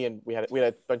was me, and we had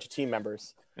a bunch of team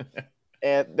members.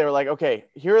 And they were like, okay,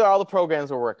 here are all the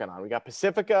programs we're working on. We got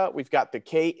Pacifica. We've got the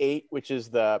K8, which is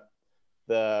the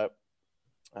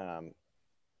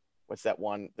what's that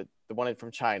one? The one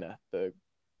from China, the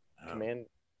command.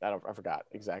 I forgot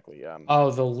exactly.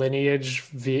 The Lineage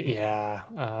yeah.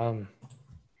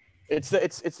 It's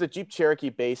the Jeep Cherokee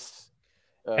base.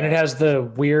 And it has the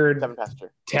weird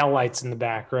 7-passenger taillights in the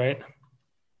back, right?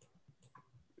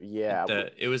 Yeah.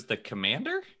 It was the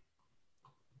Commander?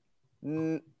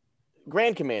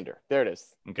 Grand Commander. There it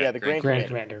is. Okay, yeah, the Grand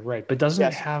Commander, right. But doesn't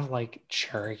it have like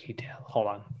Cherokee tail? Hold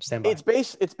on. Stand by. It's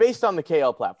based on the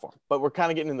KL platform, but we're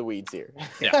kind of getting in the weeds here.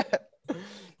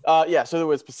 Yeah. So there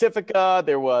was Pacifica,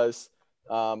 there was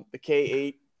the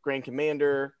K8 Grand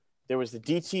Commander, there was the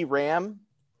DT Ram,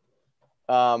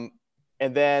 and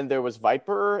then there was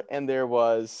Viper, and there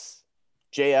was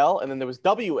JL, and then there was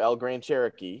WL Grand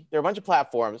Cherokee. There were a bunch of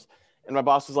platforms, and my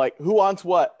boss was like, who wants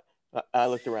what? I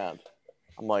looked around.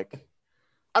 I'm like,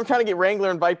 I'm trying to get Wrangler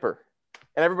and Viper.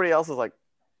 And everybody else was like,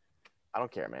 I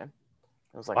don't care, man.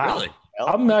 I was like, wow.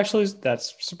 Really?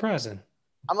 That's surprising.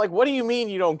 I'm like, what do you mean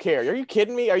you don't care? Are you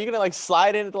kidding me? Are you going to like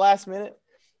slide in at the last minute?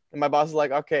 And my boss is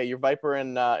like, okay, you're Viper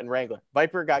and Wrangler.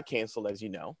 Viper got canceled, as you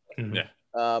know. Mm-hmm.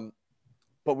 Yeah.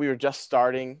 But we were just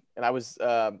starting, and I was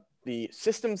the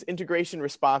systems integration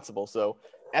responsible. So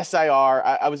SIR,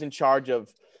 I was in charge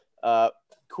of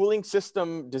cooling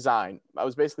system design. I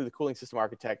was basically the cooling system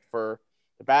architect for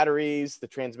the batteries, the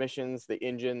transmissions, the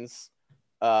engines,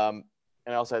 and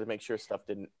I also had to make sure stuff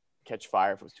didn't catch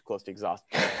fire if it was too close to exhaust.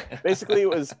 Basically, it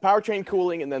was powertrain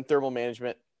cooling and then thermal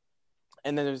management.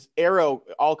 And then there's aero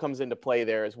all comes into play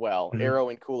there as well. Mm-hmm. Aero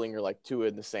and cooling are like two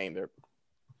in the same. They're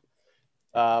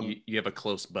you have a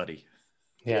close buddy.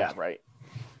 Yeah, right.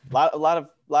 A lot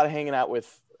of hanging out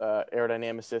with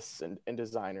aerodynamicists and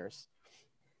designers.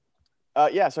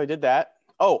 So I did that.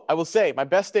 Oh, I will say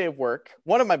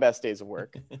one of my best days of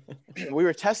work, we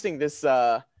were testing this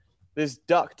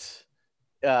duct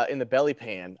in the belly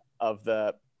pan of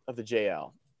the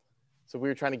JL. So we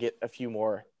were trying to get a few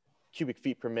more cubic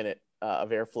feet per minute of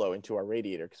airflow into our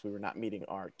radiator because we were not meeting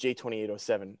our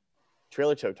J2807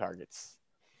 trailer tow targets.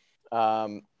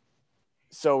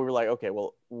 So we were like, okay,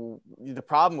 well, the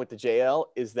problem with the JL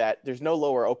is that there's no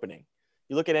lower opening.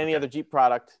 You look at any other Jeep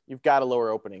product, you've got a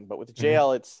lower opening, but with the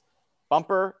JL, it's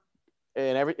bumper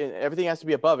and everything has to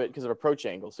be above it because of approach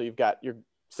angle. So you've got your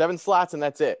 7 slots and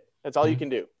that's it. That's all you can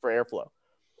do for airflow.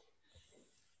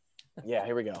 Yeah,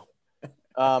 here we go.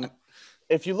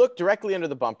 If you look directly under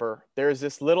the bumper, there's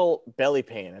this little belly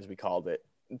pan, as we called it.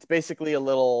 It's basically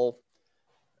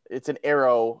it's an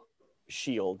aero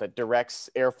shield that directs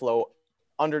airflow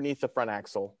underneath the front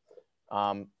axle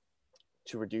to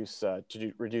reduce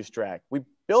drag. We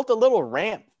built a little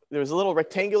ramp. There was a little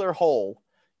rectangular hole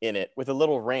in it with a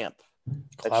little ramp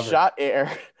that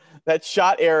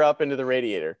shot air up into the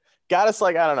radiator. Got us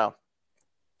like, I don't know,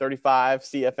 35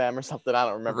 CFM or something. I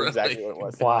don't remember exactly what it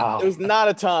was. Wow. It was not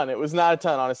a ton,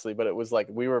 honestly, but it was like,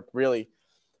 we were really,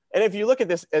 and if you look at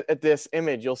this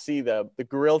image, you'll see the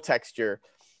grill texture.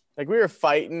 Like we were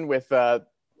fighting with the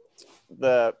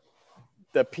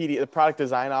product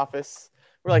design office.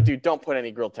 We're like, dude, don't put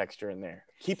any grill texture in there.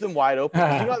 Keep them wide open.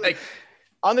 You know,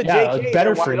 on the JK, it's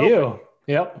better for you. Open.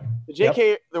 Yep. The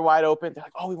JK, they're wide open. They're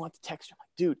like, oh, we want the texture. I'm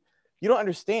like, dude, you don't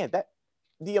understand that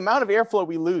the amount of airflow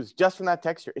we lose just from that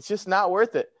texture. It's just not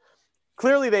worth it.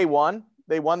 Clearly, they won.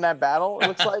 They won that battle. It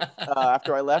looks like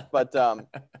after I left. But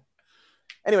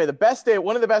anyway,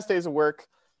 one of the best days of work,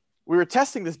 we were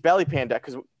testing this belly pan deck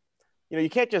because you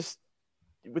can't just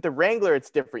with the Wrangler. It's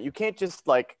different. You can't just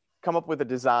like come up with a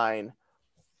design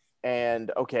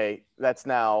and okay, that's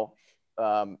now.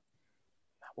 What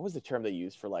was the term they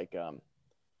used for like?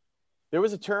 There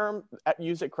was a term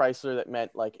used at Chrysler that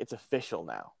meant like it's official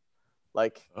now,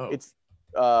 like it's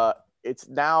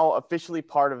now officially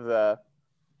part of the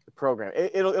program.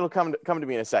 It'll come to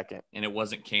me in a second. And it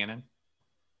wasn't canon.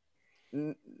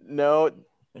 No.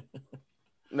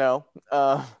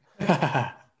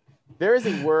 There is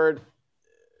a word.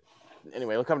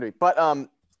 Anyway, it'll come to me. But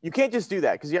you can't just do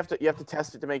that because you have to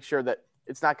test it to make sure that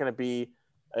it's not going to be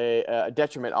a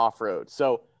detriment off road.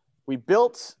 So we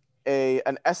built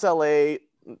an SLA,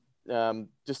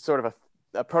 just sort of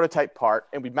a prototype part,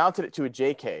 and we mounted it to a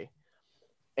JK.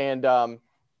 And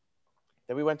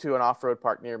Then we went to an off-road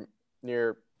park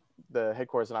near the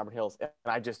headquarters in Auburn Hills, and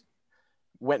I just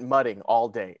went mudding all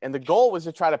day. And the goal was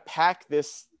to try to pack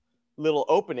this little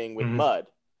opening with mud.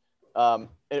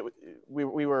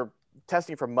 We were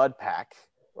testing for mud pack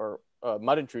or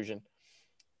mud intrusion.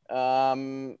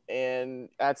 And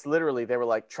that's literally, they were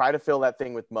like, try to fill that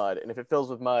thing with mud. And if it fills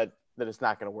with mud, then it's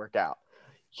not going to work out.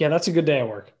 Yeah, that's a good day at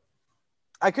work.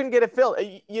 I couldn't get it filled.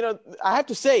 You know, I have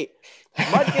to say,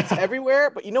 mud gets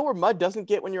everywhere, but you know where mud doesn't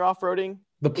get when you're off-roading?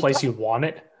 The place you want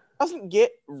it? Doesn't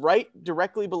get right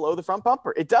directly below the front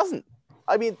bumper. It doesn't.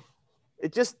 I mean,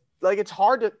 it just, like, it's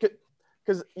hard to,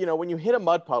 because, you know, when you hit a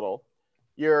mud puddle,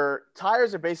 your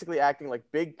tires are basically acting like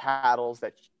big paddles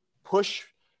that push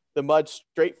the mud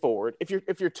straight forward. If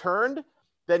you're turned,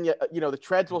 then you know the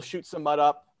treads will shoot some mud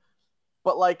up.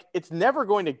 But like, it's never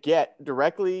going to get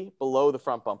directly below the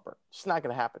front bumper. It's not going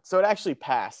to happen. So it actually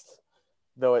passed,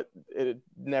 though it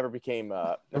never became.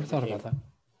 Never thought about that.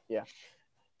 Yeah,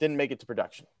 didn't make it to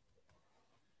production.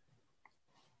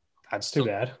 That's too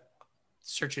bad.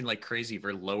 Searching like crazy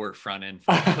for lower front end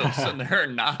photos, and there are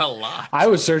not a lot. I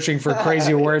was searching for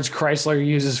crazy words Chrysler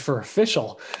uses for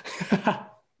official.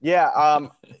 Yeah.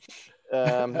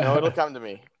 No, it'll come to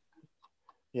me.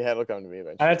 Yeah, it'll come to me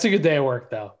eventually. That's a good day of work,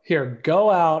 though. Here,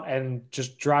 go out and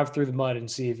just drive through the mud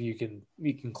and see if you can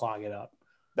clog it up.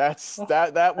 That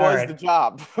was right. The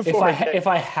job. If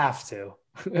I have to.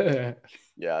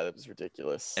 Yeah, that was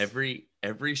ridiculous.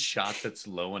 Every shot that's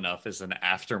low enough is an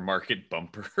aftermarket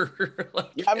bumper.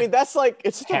 Like, yeah, I mean, that's like,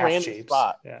 it's such a random shapes.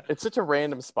 spot. Yeah. It's such a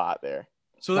random spot there.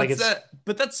 So that's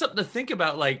but that's something to think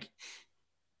about. Like,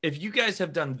 if you guys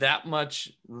have done that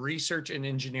much research and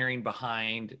engineering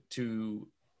behind to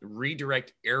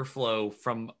redirect airflow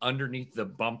from underneath the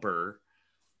bumper,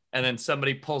 and then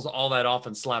somebody pulls all that off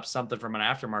and slaps something from an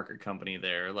aftermarket company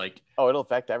there, like, oh, it'll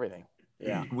affect everything.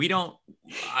 Yeah.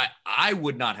 I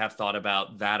would not have thought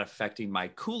about that affecting my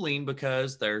cooling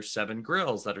because there's 7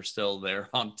 grills that are still there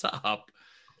on top.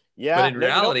 Yeah. But in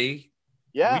reality,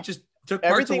 we just took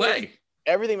parts away.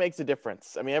 Everything makes a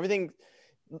difference. I mean, everything,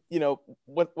 you know,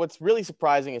 what's really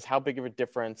surprising is how big of a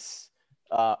difference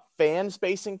fan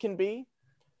spacing can be.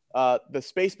 The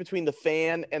space between the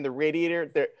fan and the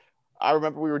radiator there. I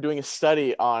remember we were doing a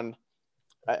study on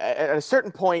at a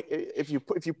certain point, if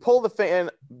you pull the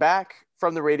fan back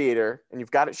from the radiator and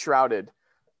you've got it shrouded,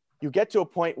 you get to a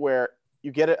point where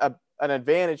you get an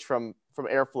advantage from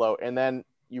airflow, and then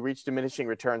you reach diminishing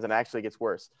returns and it actually gets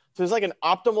worse. So there's like an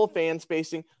optimal fan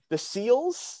spacing. The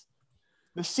seals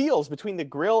between the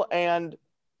grill and,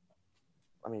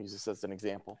 let me use this as an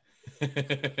example.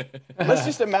 Let's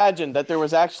just imagine that there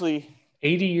was actually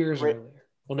 80 years earlier.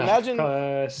 Well, no,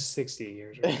 imagine 60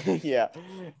 years earlier. Yeah.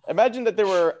 Imagine that there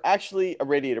were actually a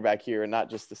radiator back here and not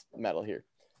just this metal here.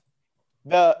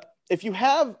 If you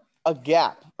have a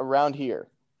gap around here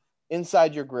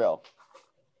inside your grill,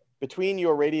 between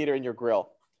your radiator and your grill,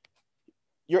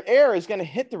 your air is going to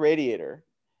hit the radiator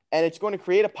and it's going to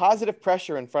create a positive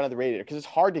pressure in front of the radiator because it's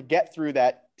hard to get through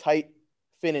that tight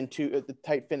fin and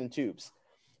tubes.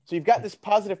 So you've got this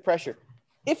positive pressure.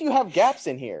 If you have gaps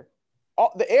in here,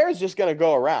 the air is just going to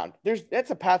go around. That's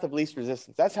a path of least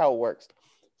resistance. That's how it works.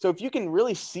 So if you can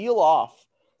really seal off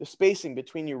the spacing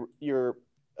between your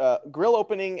grill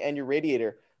opening and your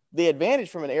radiator, the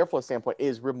advantage from an airflow standpoint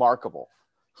is remarkable.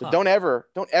 So don't ever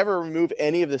remove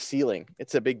any of the sealing.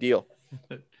 It's a big deal.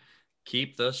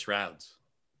 Keep the shrouds.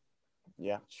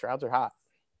 Yeah, shrouds are hot.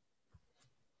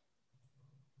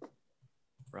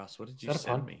 Ross, what did you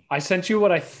send me? I sent you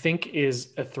what I think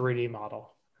is a 3D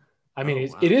model. I mean,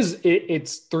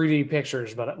 it's 3D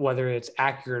pictures, but whether it's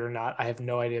accurate or not, I have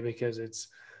no idea because it's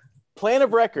plan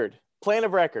of record. Plan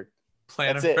of record.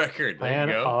 Plan of record.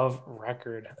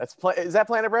 Is that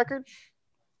plan of record?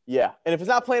 Yeah. And if it's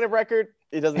not plan of record,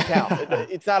 it doesn't count.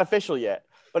 It's not official yet.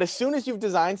 But as soon as you've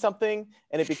designed something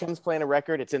and it becomes plan of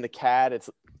record, it's in the CAD. It's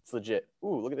legit.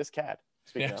 Ooh, look at this CAD.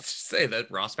 Yeah, say that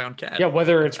Ross found CAD. Yeah,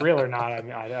 whether it's real or not, I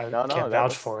mean, I can't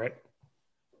vouch for it.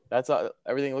 That's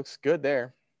everything looks good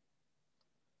there.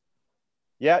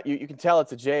 Yeah, you can tell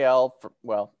it's a JL for,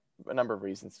 well, a number of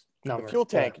reasons. The fuel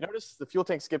tank. Yeah. Notice the fuel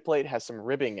tank skid plate has some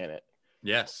ribbing in it.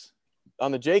 Yes.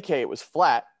 On the JK, it was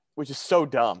flat, which is so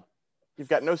dumb. You've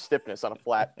got no stiffness on a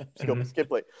flat skid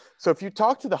plate. So if you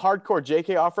talk to the hardcore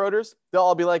JK off-roaders, they'll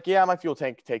all be like, yeah, my fuel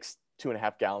tank takes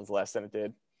 2.5 gallons less than it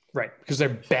did. Right, because they're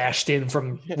bashed in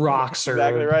from rocks.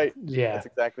 Exactly right. Yeah. That's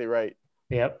exactly right.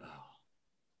 Yep.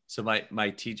 So my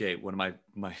TJ, one of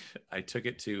my I took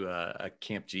it to a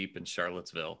Camp Jeep in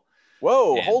Charlottesville.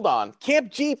 Whoa, hold on. Camp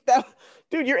Jeep,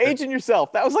 dude, you're aging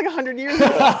yourself. That was like 100 years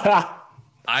ago.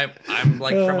 I'm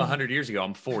like from 100 years ago.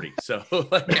 I'm 40, so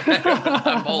like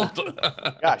I'm old.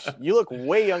 Gosh, you look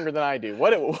way younger than I do.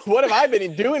 What have I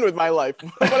been doing with my life?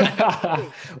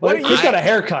 What he's got a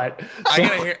haircut.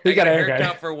 I got a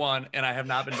haircut for one, and I have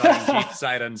not been buying Jeep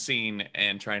sight unseen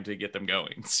and trying to get them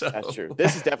going. So that's true.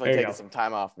 This is definitely taking some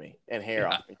time off me and hair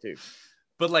off me too.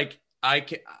 But like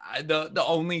the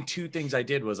only two things I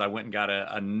did was I went and got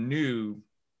a new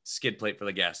skid plate for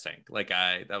the gas tank. Like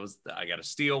I got a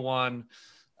steel one,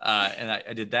 and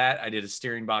I did that. I did a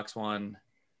steering box one,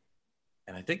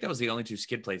 and I think that was the only two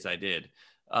skid plates I did.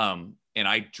 And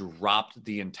I dropped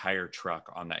the entire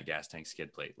truck on that gas tank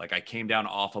skid plate. Like I came down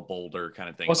off a boulder kind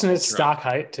of thing. Wasn't it stock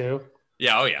height too?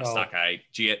 Yeah. Oh yeah. Stock height.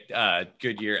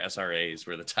 Goodyear SRAs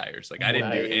were the tires. Like I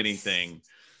didn't do anything.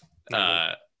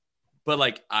 But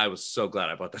like, I was so glad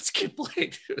I bought that skid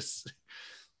plate.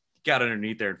 Got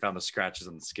underneath there and found the scratches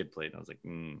on the skid plate. And I was like,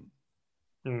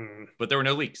 But there were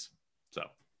no leaks. So.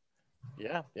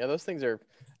 Yeah. Those things are,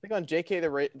 I think on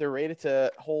JK, they're rated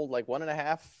to hold like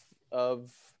 1.5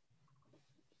 of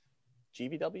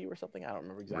GVW or something. I don't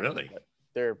remember exactly. Really? But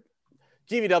they're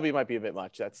GVW might be a bit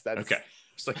much. That's okay.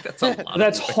 It's like, that's a lot.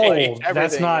 That's hold.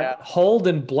 That's not hold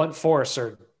and blunt force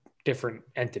are different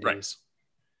entities. Right.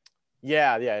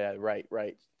 Yeah.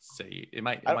 Right. Say it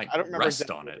might I don't remember rest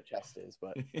exactly on what it. the chest is,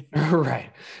 but right.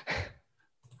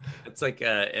 It's like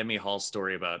Emmy Hall's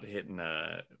story about hitting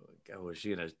was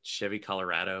she in a Chevy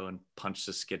Colorado and punched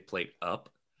the skid plate up?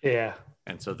 Yeah.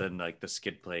 And so then like the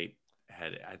skid plate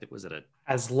had, I think, was it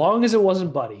as long as it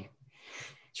wasn't Buddy.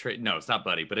 No, it's not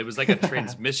Buddy, but it was like a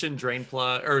transmission drain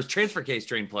plug or transfer case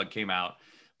drain plug came out,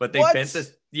 but they bent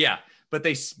this. Yeah. But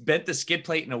they bent the skid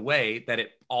plate in a way that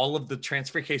all of the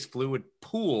transfer case fluid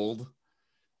pooled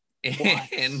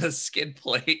in the skid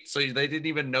plate. So they didn't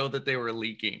even know that they were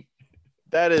leaking.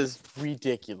 That is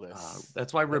ridiculous.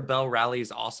 That's why Rebel Rally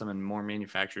is awesome and more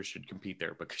manufacturers should compete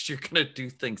there because you're going to do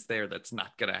things there that's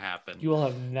not going to happen. You will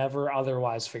have never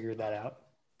otherwise figured that out,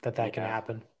 that can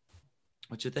happen.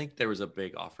 Which I think there was a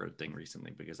big off-road thing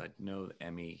recently because I know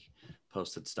Emmy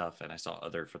posted stuff and I saw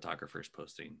other photographers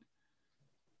posting.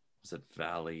 Was it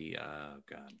Valley?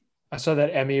 God. I saw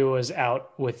that Emmy was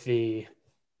out with the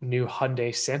new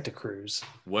Hyundai Santa Cruz.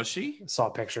 Was she? Saw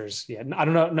pictures. Yeah. I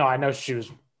don't know. No, I know she was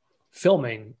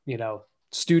filming,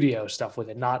 studio stuff with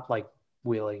it, not like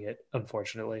wheeling it,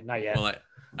 unfortunately. Not yet. Well,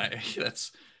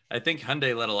 I think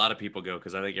Hyundai let a lot of people go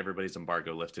because I think everybody's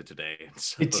embargo lifted today. And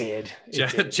so it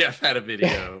did. Jeff had a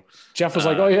video. Jeff was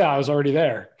like, oh yeah, I was already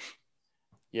there.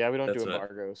 Yeah, we don't do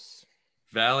embargoes.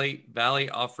 Valley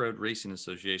Off-Road Racing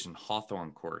Association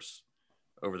Hawthorne course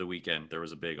over the weekend. There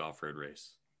was a big off-road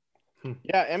race.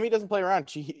 Yeah, Emmy doesn't play around.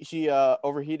 She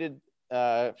overheated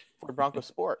Ford Bronco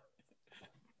Sport.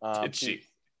 Did she?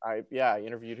 I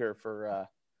interviewed her for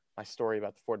my story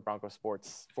about the Ford Bronco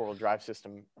Sport's four-wheel drive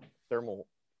system thermal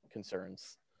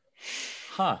concerns.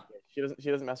 Huh? She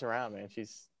doesn't mess around, man.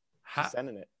 She's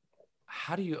sending it.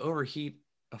 How do you overheat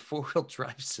a four-wheel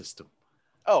drive system?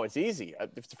 Oh, it's easy. If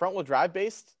it's front-wheel drive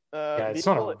based, it's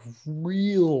not a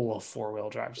real four-wheel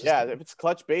drive system. Yeah, if it's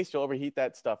clutch based, you'll overheat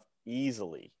that stuff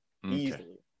easily. Okay.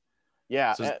 Easily.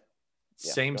 Yeah. So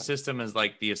same system as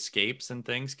like the escapes and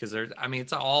things, because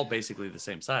it's all basically the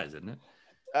same size, isn't it?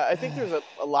 I think there's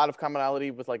a lot of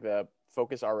commonality with like the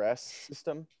Focus RS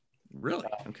system. Really?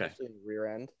 Okay. Especially in the rear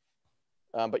end.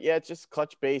 But yeah, it's just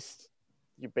clutch based.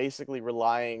 You're basically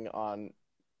relying on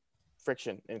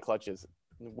friction in clutches,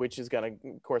 which is going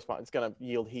to correspond. It's going to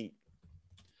yield heat.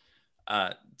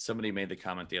 Somebody made the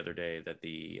comment the other day that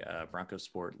the Bronco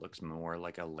Sport looks more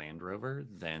like a Land Rover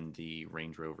than the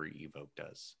Range Rover Evoque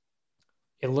does.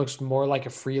 It looks more like a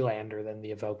Freelander than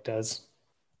the Evoque does.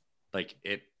 Like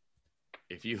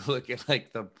if you look at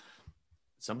like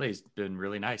somebody's been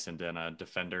really nice and done a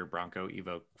Defender Bronco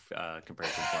Evoque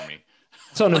comparison for me.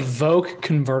 So an Evoque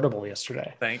convertible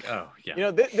yesterday. Oh yeah.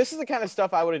 This is the kind of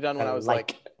stuff I would have done when I was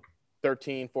like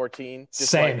 13, 14. Just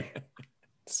Same.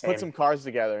 Put some cars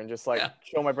together and just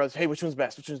show my brothers, hey, which one's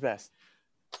best?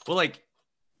 Well, like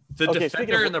the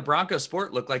Defender and the Bronco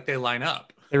Sport look like they line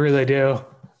up. They really do.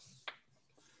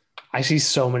 I see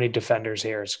so many Defenders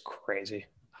here. It's crazy.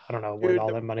 I don't know where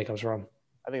all that money comes from.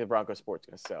 I think the Bronco Sport's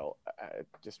going to sell.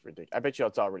 Just ridiculous. I bet you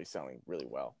it's already selling really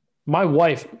well. My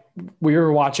wife, we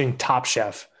were watching Top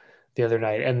Chef the other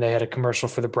night, and they had a commercial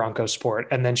for the Bronco Sport.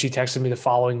 And then she texted me the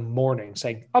following morning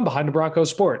saying, I'm behind the Bronco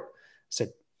Sport. I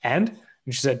said, and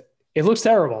she said, it looks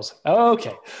terrible. I was like, oh,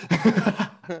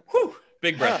 okay. Whew.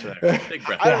 Big breath there. Big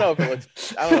breath. I don't know if it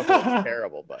looks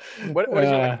terrible, but what does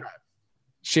your wife drive?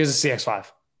 She has a CX-5.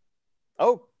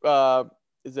 Oh,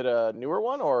 is it a newer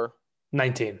one or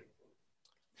 19?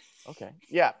 Okay.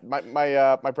 Yeah.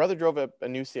 My brother drove a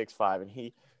new CX-5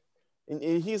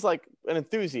 and he's like an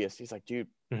enthusiast. He's like, dude,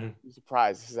 I'm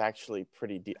surprised. This is actually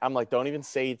pretty deep. I'm like, don't even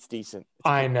say it's decent. It's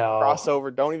I know.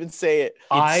 Crossover. Don't even say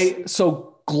it.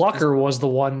 So Glucker was the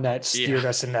one that steered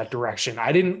us in that direction.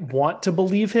 I didn't want to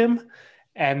believe him.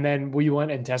 And then we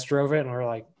went and test drove it and we're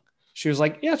like, she was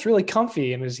like, yeah, it's really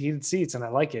comfy and it's heated seats and I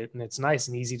like it. And it's nice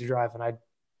and easy to drive. And I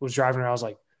was driving and I was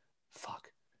like, fuck,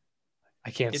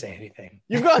 I can't say anything.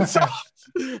 You've gone soft.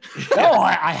 No,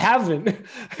 I haven't.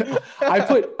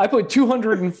 I put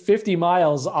 250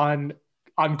 miles on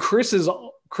Chris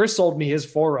sold me his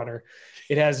 4Runner.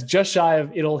 It has just shy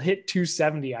of, it'll hit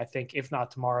 270, I think, if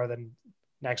not tomorrow, then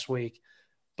next week.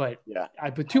 But yeah, I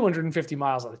put 250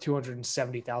 miles on a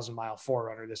 270,000 mile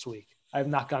 4Runner this week. I have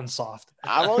not gone soft.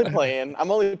 I'm only playing. I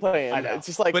know. It's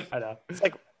just like, I know. It's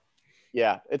like,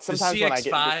 yeah, it's sometimes the when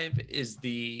CX-5 I get is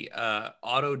the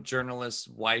auto journalist's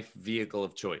wife vehicle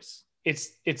of choice.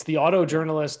 It's the auto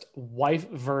journalist wife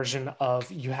version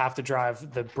of you have to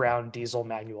drive the brown diesel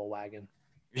manual wagon.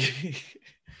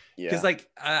 Because like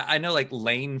I know like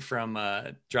Lane from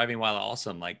Driving While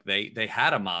Awesome, like they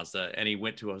had a Mazda and he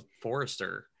went to a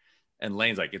Forester and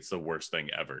Lane's like, it's the worst thing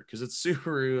ever because it's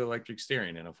Subaru electric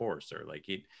steering in a Forester. Like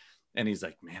he's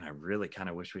like, man, I really kind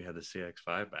of wish we had the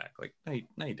CX-5 back. Like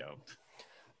no you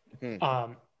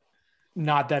don't.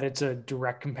 Not that it's a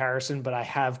direct comparison, but I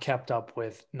have kept up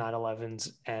with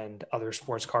 911s and other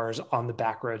sports cars on the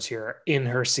back roads here in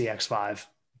her CX-5.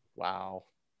 Wow.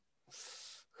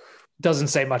 Doesn't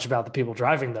say much about the people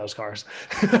driving those cars.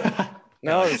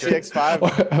 No, the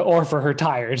CX-5 or for her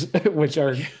tires, which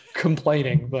are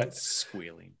complaining, but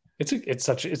squealing. It's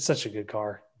such a good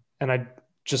car. And I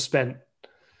just spent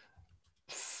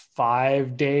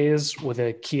 5 days with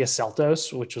a Kia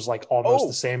Seltos, which was like almost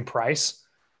the same price.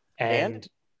 And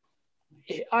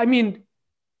I mean,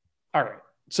 all right.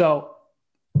 So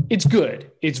it's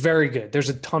good. It's very good. There's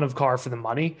a ton of car for the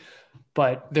money,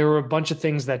 but there were a bunch of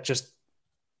things that just,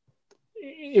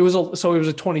 it was a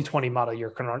 2020 model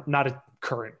year, not a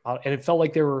current model. And it felt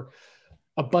like there were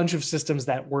a bunch of systems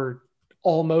that were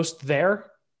almost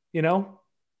there, you know,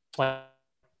 like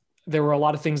there were a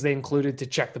lot of things they included to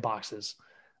check the boxes.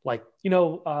 Like, you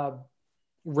know,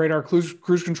 radar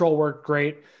cruise control worked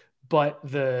great, but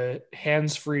the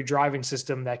hands-free driving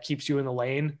system that keeps you in the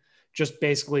lane just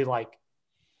basically like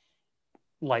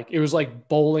it was like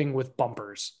bowling with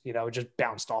bumpers, you know, it just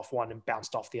bounced off one and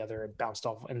bounced off the other and bounced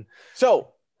off. And so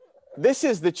this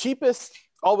is the cheapest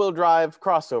all-wheel drive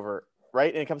crossover,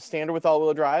 right? And it comes standard with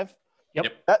all-wheel drive.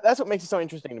 Yep. That's what makes it so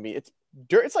interesting to me. It's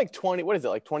like 20, what is it?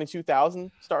 Like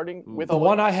 22,000 starting with the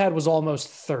one I had was almost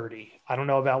 30. I don't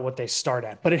know about what they start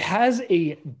at, but it has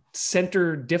a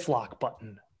center diff lock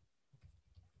button.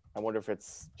 I wonder if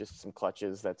it's just some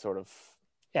clutches that sort of.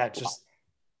 Yeah,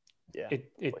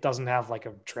 it doesn't have like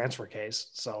a transfer case.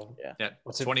 So yeah.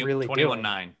 What's it really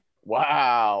 21.9.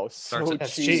 Wow.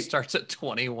 That's cheap. Starts at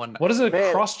 21. What does a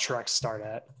Crosstrek start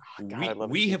at? God,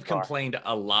 we have complained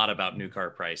a lot about new car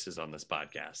prices on this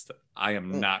podcast. I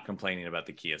am not complaining about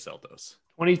the Kia Seltos.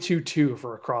 22.2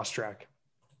 for a Crosstrek.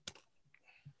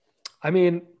 I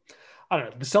mean, I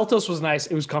don't know. The Seltos was nice.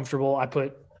 It was comfortable. I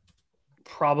put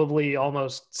probably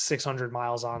almost 600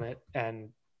 miles on it. And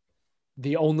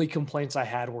the only complaints I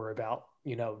had were about,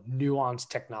 you know, nuanced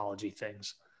technology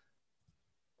things.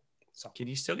 So can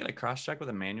you still get a Crosstrek with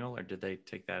a manual or did they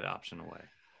take that option away?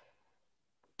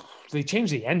 They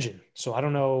changed the engine. So I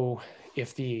don't know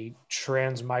if the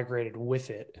trans migrated with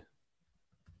it,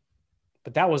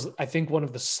 but that was, I think, one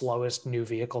of the slowest new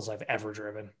vehicles I've ever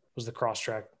driven was the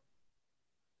Crosstrek.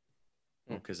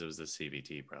 Because it was the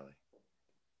CVT probably.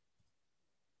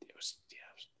 It was,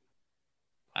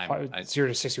 yeah. 0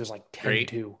 to 60 was like 10 great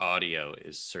 2. Audio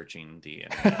is searching the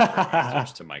internet for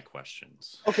answers to my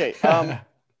questions. Okay.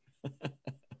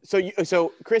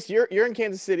 So Chris, you're in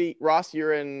Kansas City. Ross,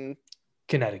 you're in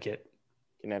Connecticut.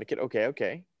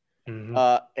 Okay.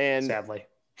 Mm-hmm. And sadly,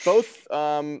 both.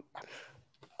 Well,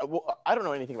 I don't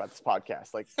know anything about this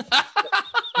podcast. Like,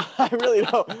 I really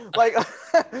don't. Like,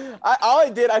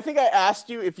 I think I asked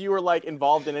you if you were like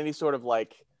involved in any sort of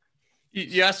like.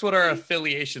 You asked what our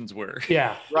affiliations were.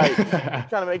 Yeah. Right. Trying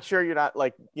to make sure you're not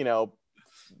like, you know,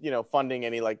 funding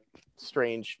any like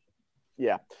strange.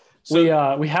 Yeah.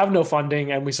 So, we have no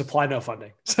funding and we supply no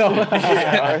funding. So all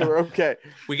right, we're okay.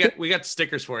 We got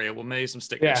stickers for you. We'll mail you some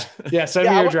stickers. Yeah. Send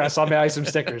me your address. I'll mail you some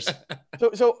stickers.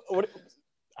 So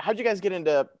how'd you guys get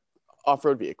into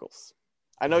off-road vehicles?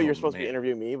 I know you're supposed to be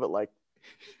interviewing me, but like,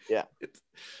 yeah.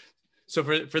 So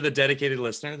for the dedicated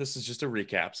listener, this is just a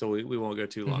recap, so we won't go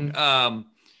too long. Mm-hmm.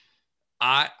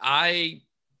 I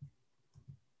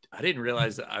I didn't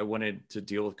realize that I wanted to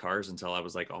deal with cars until I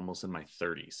was like almost in my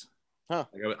 30s. Huh.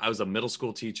 Like I was a middle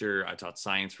school teacher. I taught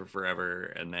science for forever.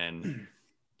 And then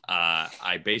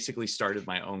I basically started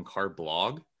my own car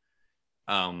blog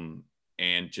and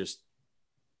just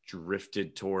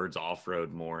drifted towards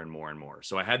off-road more and more and more.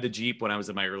 So I had the Jeep when I was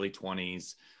in my early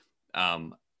 20s.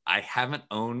 I haven't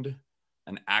owned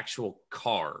an actual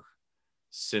car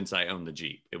since I owned the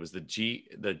Jeep. It was the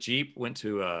Jeep went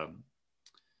to a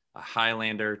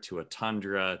Highlander, to a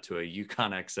Tundra, to a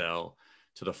Yukon XL,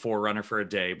 to the 4Runner for a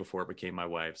day before it became my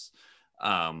wife's,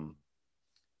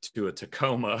 to a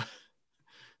Tacoma,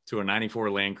 to a 94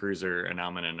 Land Cruiser, and now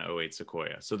I'm in an '08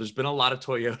 Sequoia. So there's been a lot of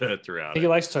Toyota throughout. He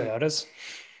likes Toyotas.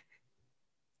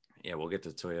 Yeah, we'll get to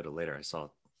Toyota later. I saw a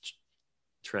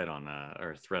thread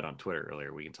on Twitter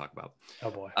earlier we can talk about.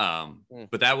 Oh boy.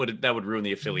 But that would ruin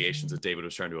the affiliations that David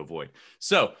was trying to avoid.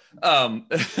 So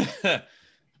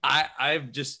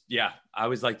I've just, I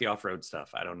always like the off-road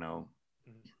stuff. I don't know.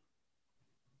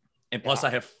 And plus I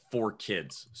have 4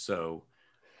 kids. So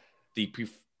the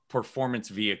performance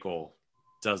vehicle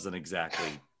doesn't exactly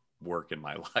work in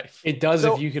my life. It does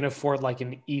if you can afford like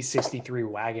an E63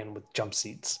 wagon with jump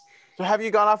seats. So have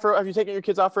you gone off-road? Have you taken your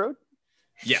kids off-road?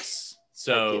 Yes.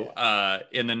 So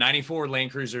in the 94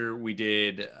 Land Cruiser, we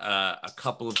did a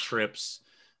couple of trips.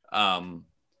 And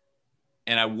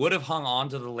I would have hung on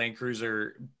to the Land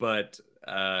Cruiser, but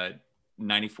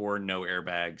 94, no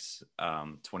airbags,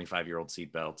 25-year-old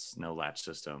seatbelts, no latch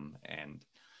system. And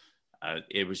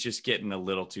it was just getting a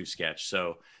little too sketch.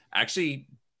 So I actually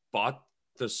bought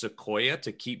the Sequoia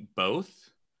to keep both.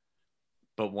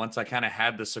 But once I kind of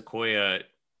had the Sequoia,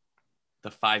 the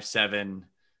 5.7,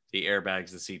 the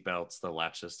airbags, the seatbelts, the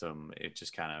latch system, it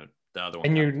just kind of, the other one.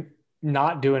 And you're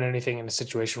not doing anything in a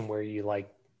situation where you like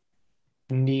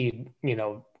need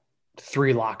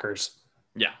 3 lockers.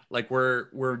 Yeah, like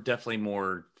we're definitely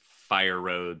more fire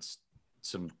roads,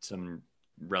 some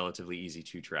relatively easy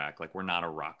 2-track. Like we're not a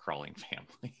rock crawling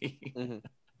family. Mm-hmm.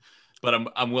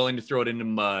 But I'm willing to throw it into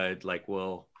mud. Like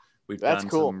that's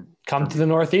cool. Come to the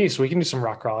Northeast, we can do some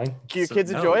rock crawling. Do your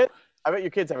kids enjoy it? I bet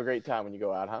your kids have a great time when you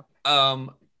go out, huh?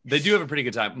 They do have a pretty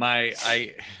good time.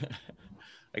 I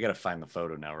gotta find the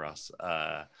photo now, Ross.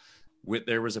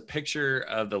 There was a picture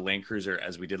of the Land Cruiser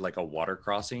as we did like a water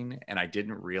crossing, and I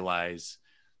didn't realize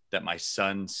that my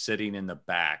son sitting in the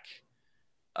back.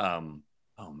 Oh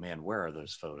man, where are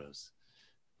those photos?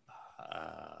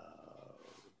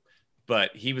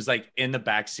 But he was like in the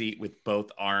back seat with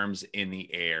both arms in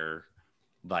the air,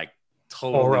 like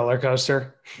totally roller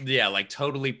coaster. Yeah, like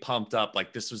totally pumped up.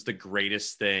 Like this was the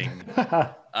greatest thing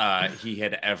he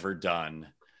had ever done.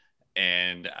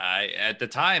 And at the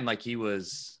time, like he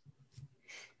was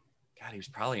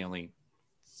probably only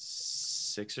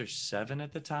 6 or 7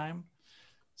 at the time.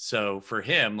 So for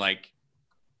him, like,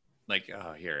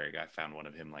 oh, here, I found one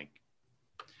of him. Like,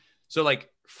 so like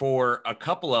for a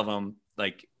couple of them,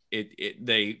 like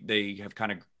they have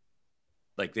kind of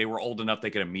like, they were old enough they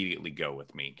could immediately go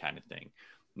with me kind of thing.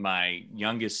 My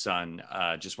youngest son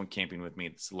just went camping with me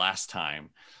this last time.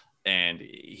 And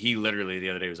he literally the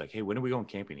other day was like, hey, when are we going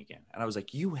camping again? And I was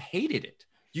like, you hated it.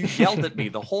 You yelled at me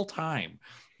the whole time.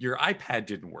 Your iPad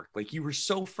didn't work. Like you were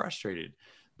so frustrated.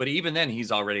 But even then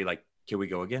he's already like, can we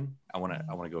go again? I want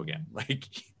to go again. Like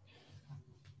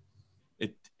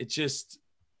it just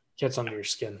gets under your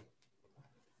skin.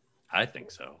 I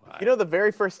think so. The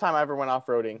very first time I ever went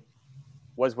off-roading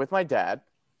was with my dad.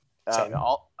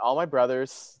 All my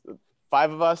brothers,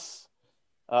 5 of us,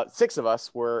 6 of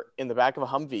us were in the back of a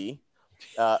Humvee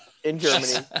in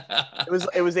Germany.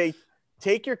 It was a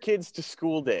take your kids to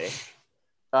school day,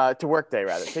 to work day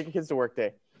rather. Take your kids to work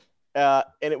day, and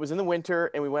it was in the winter.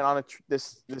 And we went on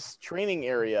this training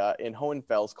area in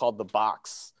Hohenfels called the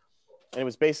Box, and it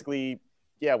was basically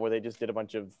where they just did a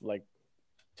bunch of like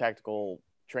tactical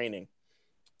training.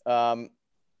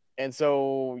 And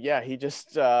so he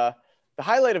just the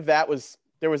highlight of that was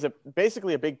there was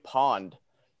basically a big pond.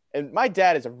 And my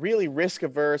dad is a really risk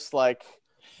averse, like,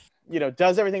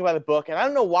 does everything by the book. And I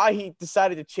don't know why he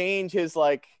decided to change his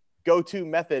like go-to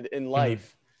method in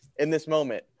life in this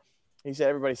moment. He said,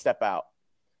 everybody step out.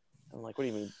 I'm like, what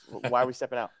do you mean? Why are we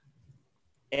stepping out?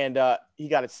 And he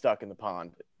got it stuck in the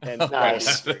pond. And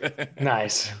nice.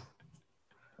 Nice.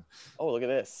 Oh, look at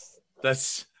this.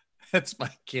 That's my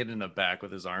kid in the back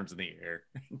with his arms in the air,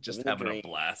 just having a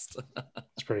blast.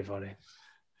 It's pretty funny.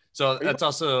 So that's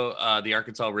also the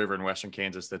Arkansas River in western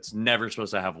Kansas that's never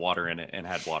supposed to have water in it and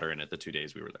had water in it the 2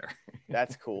 days we were there.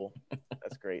 That's cool.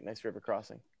 That's great. Nice river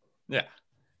crossing. Yeah.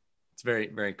 It's very,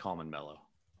 very calm and mellow.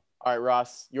 All right,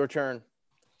 Ross, your turn.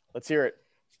 Let's hear it.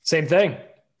 Same thing.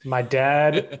 My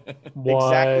dad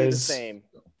was exactly the same.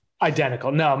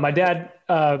 Identical. No, my dad,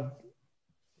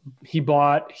 he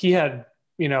had,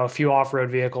 a few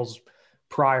off-road vehicles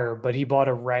prior, but he bought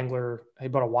a Wrangler. He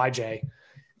bought a YJ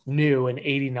new in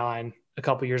 89, a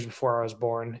couple years before I was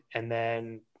born. And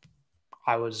then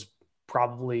I was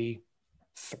probably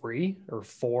 3 or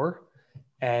 4.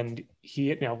 And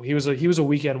he was a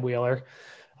weekend wheeler,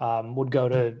 would go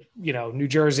to, New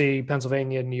Jersey,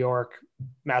 Pennsylvania, New York,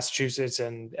 Massachusetts,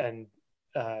 and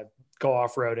go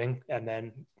off-roading. And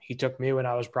then he took me when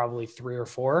I was probably 3 or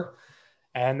 4,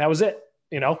 and that was it.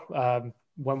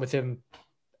 Went with him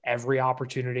every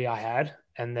opportunity I had.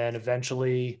 And then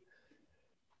eventually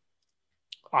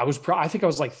I think I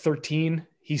was like 13.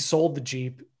 He sold the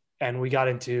Jeep and we got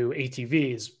into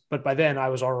ATVs, but by then I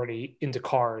was already into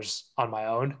cars on my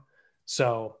own.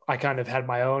 So I kind of had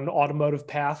my own automotive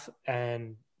path.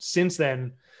 And since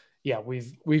then, yeah,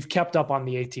 we've kept up on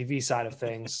the ATV side of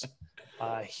things.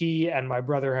 He and my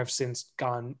brother have since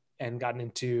gone and gotten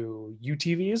into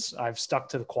UTVs. I've stuck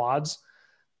to the quads,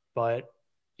 but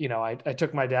I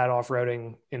took my dad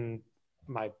off-roading in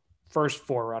my first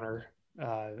 4Runner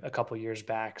a couple years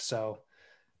back. So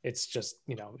it's just,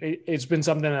 it's been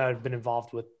something that I've been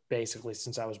involved with basically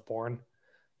since I was born.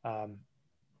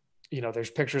 There's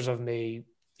pictures of me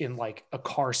in like a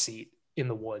car seat in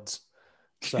the woods.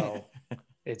 So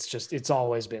it's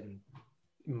always been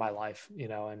my life,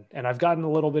 and I've gotten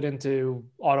a little bit into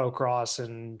autocross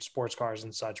and sports cars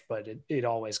and such, but it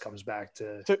always comes back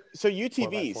to so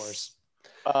UTVs.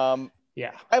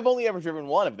 Yeah, I've only ever driven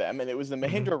one of them, and it was the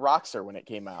Mahindra Roxor when it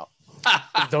came out.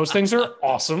 Those things are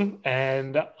awesome,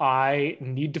 and I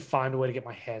need to find a way to get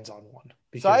my hands on one,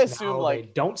 because I assume now they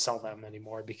don't sell them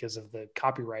anymore because of the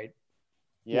copyright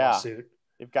lawsuit.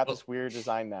 They've got this weird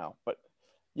design now, but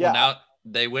yeah. Well, now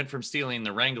they went from stealing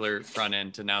the Wrangler front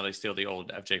end to now they steal the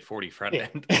old FJ40 front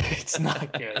end. It's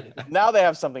not good. Now they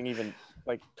have something even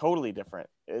like totally different.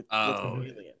 It's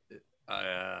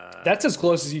that's as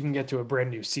close as you can get to a brand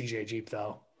new CJ Jeep,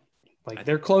 though. Like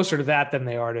they're closer to that than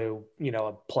they are to,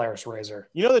 a Polaris Razor.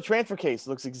 The transfer case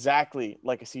looks exactly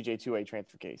like a CJ2A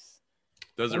transfer case.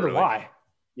 Those are really why.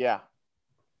 Yeah.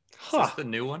 Is this the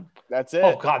new one? That's it.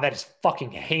 Oh God, that is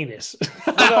fucking heinous.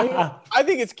 I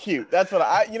think it's cute. That's what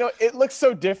it looks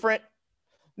so different.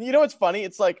 What's funny?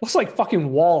 It's like, looks like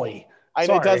fucking Wally. I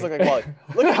know. It does look like Wally.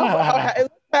 Look how it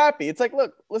looks happy. It's like,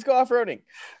 look, let's go off-roading.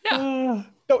 Yeah.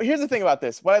 So here's the thing about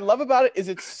this. What I love about it is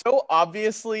it's so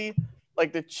obviously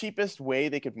like the cheapest way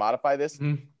they could modify this.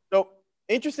 Mm-hmm. So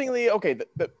interestingly, okay,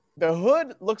 the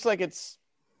hood looks like it's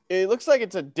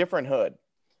a different hood.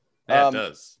 Yeah, it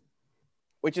does.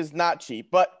 Which is not cheap,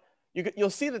 but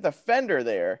you'll see that the fender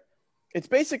there, it's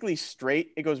basically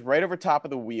straight. It goes right over top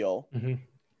of the wheel.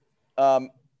 Mm-hmm.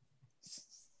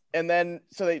 And then,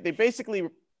 so they basically,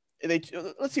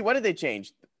 let's see, what did they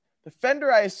change? The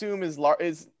fender, I assume, is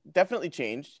definitely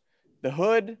changed. The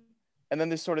hood, and then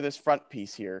there's sort of this front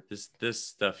piece here. This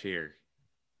stuff here.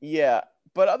 Yeah,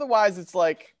 but otherwise it's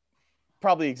like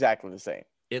probably exactly the same.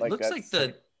 It looks like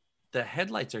the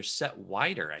headlights are set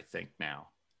wider, I think, now.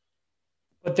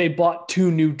 But they bought 2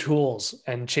 new tools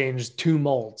and changed 2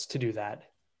 molds to do that.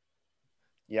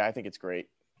 Yeah, I think it's great.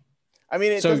 I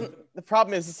mean, the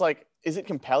problem is, it's like, is it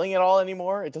compelling at all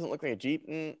anymore? It doesn't look like a Jeep.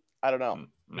 I don't know.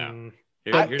 No.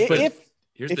 If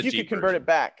you could convert it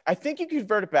back, I think you could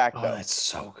convert it back, though. Oh, that's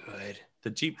so good.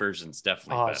 The Jeep version's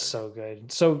definitely better. It's so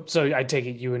good. So I take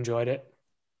it you enjoyed it?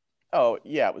 Oh,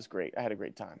 yeah, it was great. I had a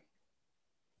great time.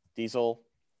 Diesel.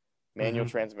 Manual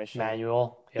transmission.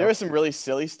 Manual. Yep. There was some really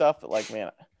silly stuff that, like, man,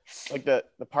 like the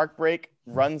park brake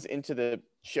runs into the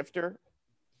shifter.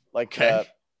 Like,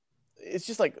 it's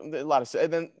just like a lot of,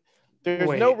 and then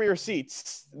there's no rear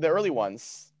seats. The early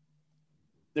ones,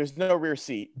 there's no rear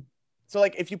seat. So,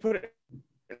 like, if you put it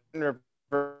in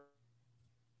reverse,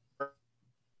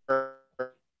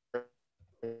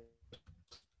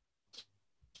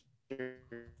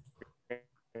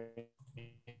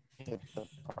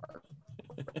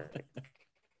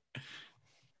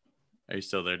 Are you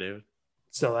still there, David?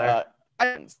 Still there.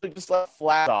 I just left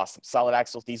flat, awesome, solid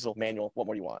axles, diesel, manual. What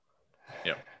more do you want?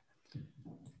 Yep.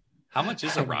 How much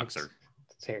is a Roxor?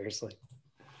 Seriously,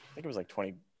 I think it was like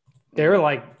 20. They were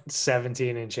like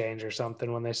 17 and change or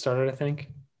something when they started, I think.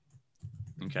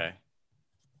 Okay.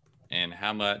 And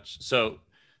how much? So,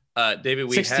 David,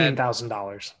 we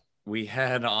 $16,000. We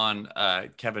had on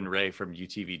Kevin Ray from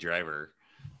UTV Driver.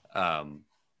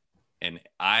 And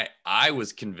I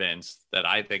was convinced that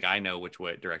I think I know which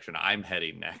direction I'm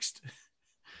heading next.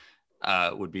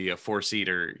 Would be a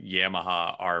 4-seater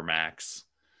Yamaha R-Max.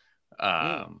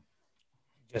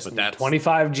 Just but need that's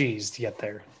 25 G's to get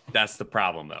there. That's the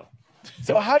problem, though.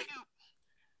 So how do you?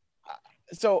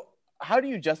 So how do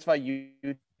you justify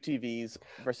UTVs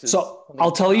versus? So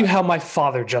I'll tell you how my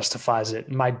father justifies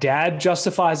it. My dad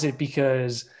justifies it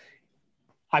because,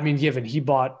 I mean, given he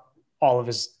bought all of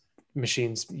his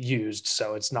machines used,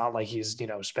 so it's not like he's,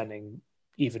 spending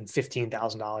even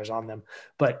 $15,000 on them.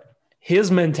 But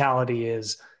his mentality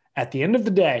is, at the end of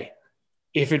the day,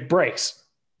 if it breaks,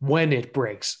 when it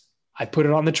breaks, I put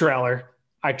it on the trailer,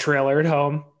 I trailer it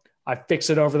home, I fix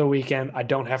it over the weekend. I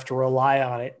don't have to rely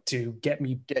on it to get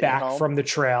me back from the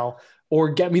trail or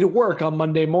get me to work on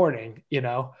Monday morning,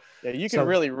 Yeah, you can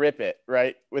really rip it,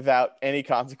 right? Without any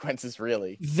consequences,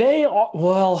 really. They are,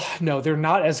 well, no, they're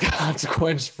not as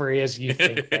consequence-free as you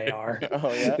think they are.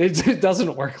 Oh, yeah? It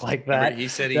doesn't work like that. Remember, he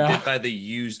said he did buy the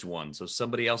used one, so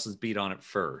somebody else has beat on it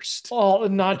first. Well,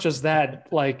 not just that.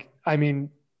 Like, I mean,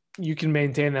 you can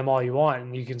maintain them all you want,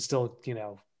 and you can still,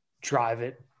 drive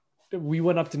it. We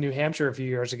went up to New Hampshire a few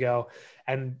years ago,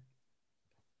 and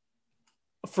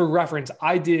for reference,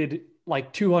 I did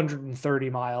like 230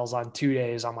 miles on 2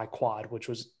 days on my quad, which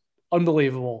was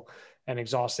unbelievable and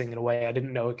exhausting in a way I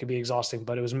didn't know it could be exhausting,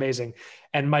 but it was amazing.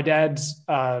 And my dad's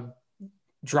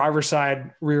driver's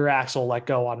side rear axle let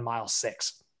go on mile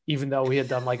 6, even though we had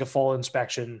done like a full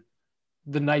inspection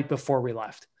the night before we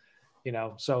left,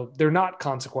 so they're not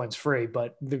consequence free,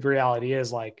 but the reality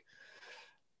is like,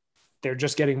 they're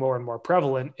just getting more and more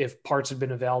prevalent. If parts had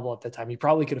been available at the time, you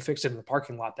probably could have fixed it in the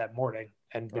parking lot that morning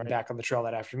and been back on the trail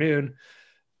that afternoon.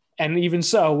 And even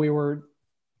so, we were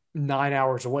 9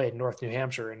 hours away in North New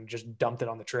Hampshire and just dumped it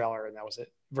on the trailer, and that was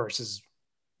it. Versus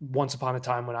once upon a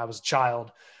time when I was a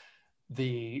child,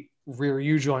 the rear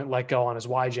U-joint let go on his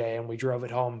YJ, and we drove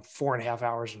it home 4.5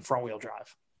 hours in front wheel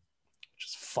drive, which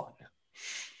is fun.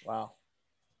 Wow.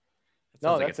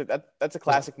 No, that's a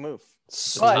classic move.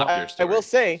 But I will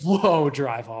say,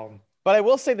 drive home. But I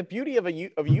will say the beauty of a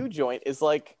U-joint is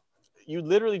like, you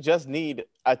literally just need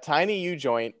a tiny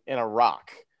U-joint and a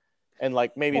rock and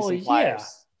like maybe some pliers.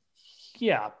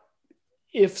 Yeah.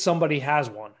 If somebody has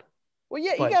one. Well,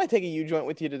 yeah, you got to take a U-joint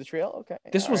with you to the trail. Okay.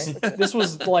 This was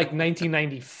like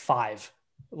 1995.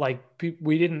 Like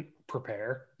we didn't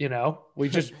prepare, we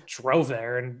just drove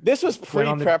there, and this was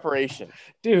pre-preparation,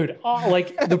 dude.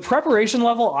 Like the preparation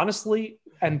level, honestly,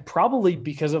 and probably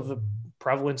because of the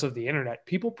prevalence of the internet,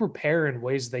 people prepare in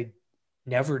ways they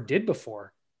never did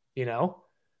before.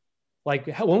 Like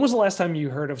when was the last time you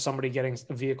heard of somebody getting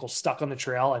a vehicle stuck on the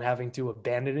trail and having to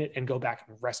abandon it and go back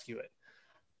and rescue it?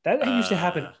 That used to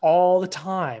happen all the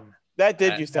time. That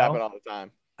used to happen all the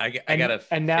time. I got a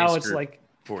and now it's like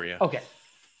for you. Okay.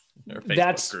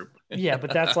 That's group. Yeah,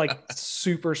 but that's like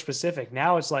super specific.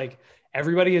 Now it's like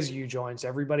everybody has U-joints,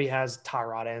 everybody has tie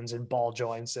rod ends and ball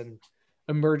joints and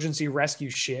emergency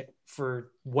rescue shit for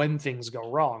when things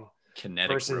go wrong.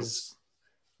 Kinetic ropes.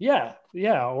 Yeah,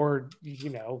 or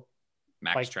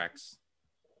max tracks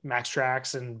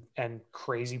and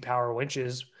crazy power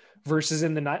winches versus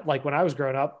in the night, like when I was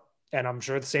growing up, and I'm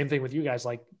sure the same thing with you guys,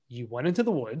 like you went into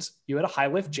the woods, you had a high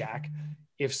lift jack.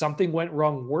 If something went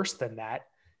wrong worse than that,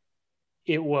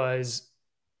 it was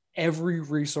every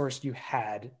resource you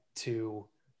had to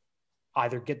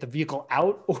either get the vehicle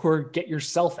out or get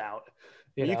yourself out.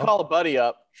 You call a buddy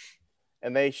up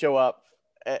and they show up.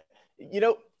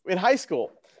 In high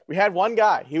school, we had one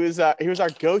guy. He was our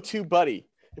go-to buddy.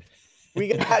 We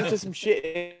got into some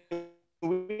shit.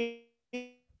 We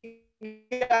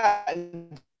got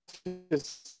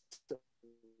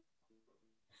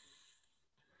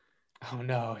Oh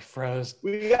no, he froze.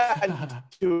 We got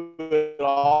to it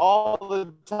all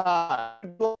the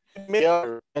time.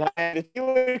 And if you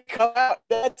would come out,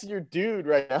 that's your dude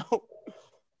right now.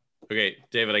 Okay,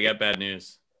 David, I got bad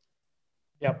news.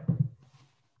 Yep.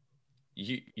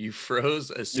 You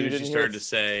froze as soon as you started to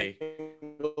say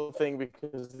thing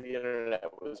because the internet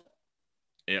was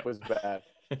bad.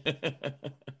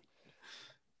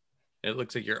 It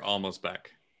looks like you're almost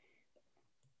back.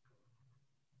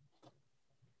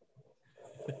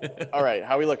 All right,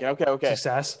 how are we looking? Okay.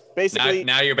 Success. Basically,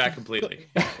 now you're back completely.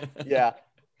 Yeah.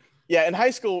 In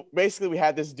high school, basically, we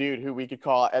had this dude who we could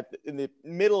call in the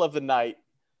middle of the night.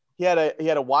 He had a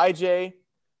YJ,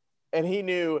 and he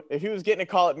knew if he was getting a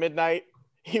call at midnight,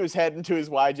 he was heading to his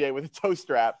YJ with a tow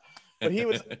strap. But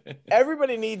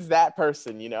everybody needs that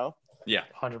person, Yeah,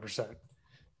 100%.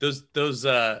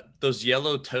 Those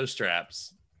yellow toe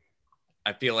straps,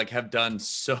 I feel like have done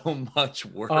so much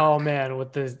work. Oh man,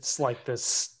 with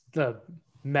the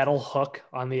metal hook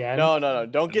on the end. No,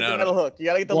 don't get the metal hook. You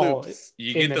gotta get the loops.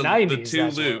 You get the 90s, the two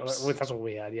loops. That's what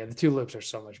we had. Yeah, the two loops are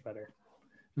so much better.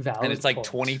 Valid and it's like points.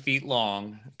 20 feet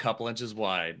long, a couple inches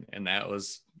wide, and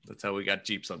that's how we got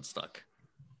Jeeps unstuck.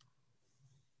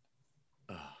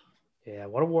 Yeah,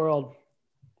 what a world.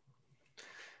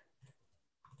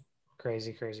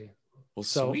 Crazy. Well,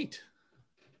 sweet.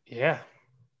 Yeah.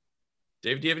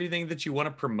 Dave, do you have anything that you want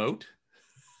to promote?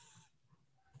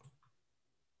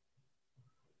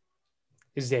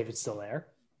 Is David still there?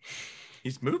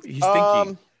 He's moving. He's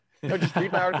thinking. No, just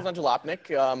read my articles on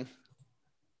Jalopnik. All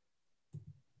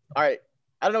right.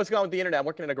 I don't know what's going on with the internet. I'm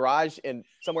working in a garage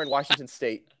somewhere in Washington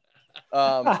State.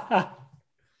 No,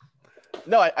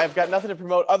 I've got nothing to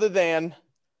promote other than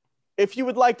if you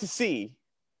would like to see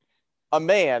a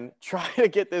man try to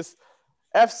get this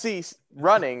FC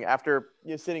running after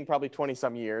sitting probably 20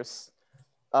 some years.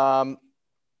 And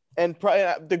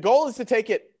the goal is to take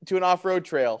it to an off-road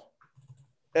trail.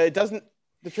 The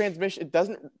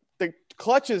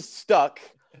clutch is stuck.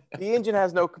 The engine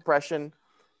has no compression,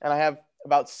 and I have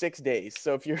about 6 days.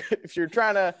 So if you're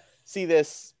trying to see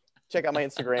this, check out my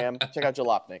Instagram, check out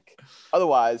Jalopnik.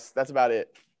 Otherwise, that's about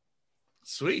it.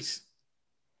 Sweet.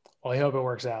 Well, I hope it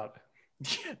works out.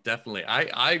 Yeah, definitely.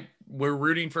 We're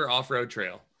rooting for off-road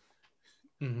trail.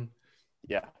 Mm-hmm.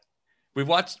 Yeah. We've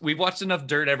watched enough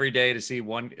dirt every day to see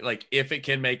one, like if it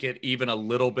can make it even a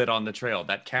little bit on the trail,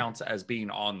 that counts as being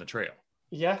on the trail.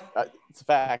 Yeah. It's a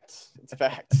fact. It's a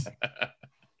fact.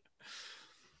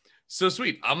 So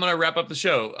sweet. I'm going to wrap up the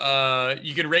show.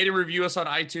 You can rate and review us on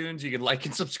iTunes. You can like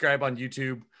and subscribe on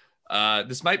YouTube.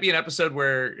 This might be an episode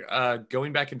where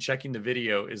going back and checking the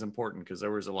video is important because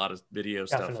there was a lot of video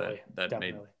stuff that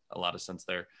made a lot of sense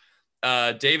there.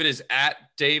 David is at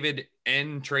David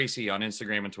N. Tracy on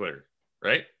Instagram and Twitter,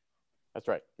 right? That's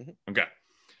right. Mm-hmm. Okay.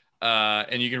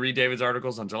 And you can read David's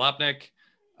articles on Jalopnik.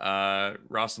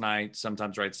 Ross and I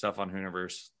sometimes write stuff on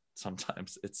Hooniverse.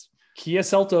 Sometimes it's Kia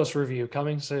Seltos review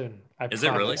coming soon. Is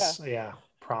it really? Yeah,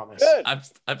 promise. Good.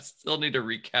 I still need to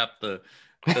recap the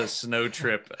snow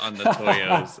trip on the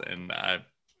Toyos and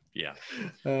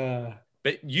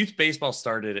but youth baseball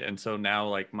started, and so now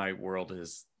like my world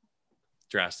is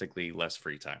drastically less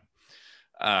free time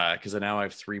because now I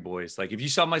have 3 boys. Like if you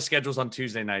saw my schedules on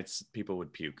Tuesday nights, people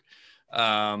would puke.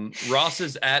 Ross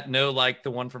is at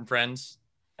the one from Friends.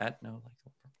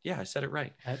 Yeah, I said it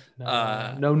right.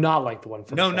 Not like the one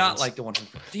from Friends. Not like the one from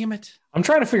Friends. Damn it. I'm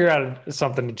trying to figure out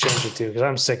something to change it to because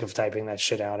I'm sick of typing that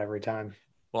shit out every time.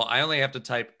 Well, I only have to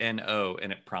type NO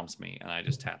and it prompts me and I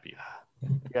just tap you.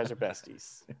 You guys are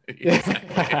besties.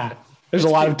 There's a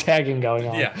lot of tagging going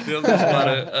on. Yeah, there's a lot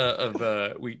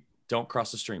of we don't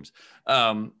cross the streams.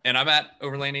 And I'm at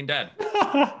Overlanding Dad.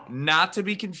 Not to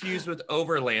be confused with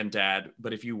Overland Dad,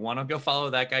 but if you want to go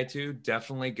follow that guy too,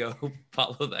 definitely go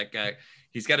follow that guy.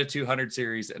 He's got a 200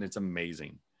 series and it's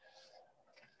amazing.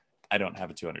 I don't have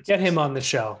a 200 series. Get him on the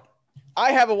show.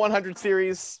 I have a 100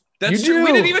 series. That's true.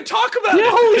 We didn't even talk about it.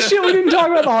 Holy shit, we didn't talk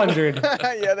about the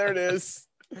 100. Yeah, there it is.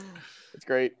 It's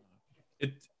great.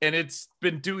 It's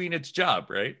been doing its job,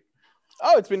 right?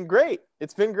 Oh, it's been great.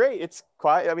 It's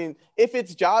quite, if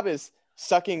its job is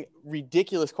sucking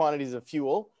ridiculous quantities of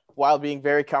fuel while being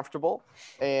very comfortable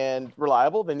and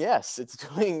reliable, then yes, it's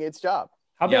doing its job.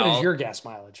 How bad is your gas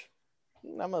mileage?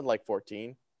 I'm at like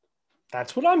 14.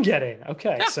 That's what I'm getting.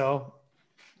 Okay, yeah. So.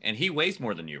 And he weighs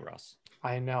more than you, Ross.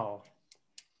 I know.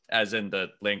 As in the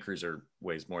Land Cruiser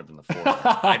weighs more than the Ford.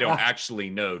 I don't actually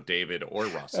know David or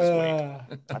Ross's weight.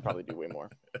 I probably do way more.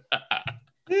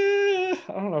 I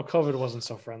don't know. COVID wasn't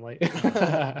so friendly.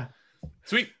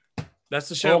 Sweet. That's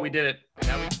the show. We did it.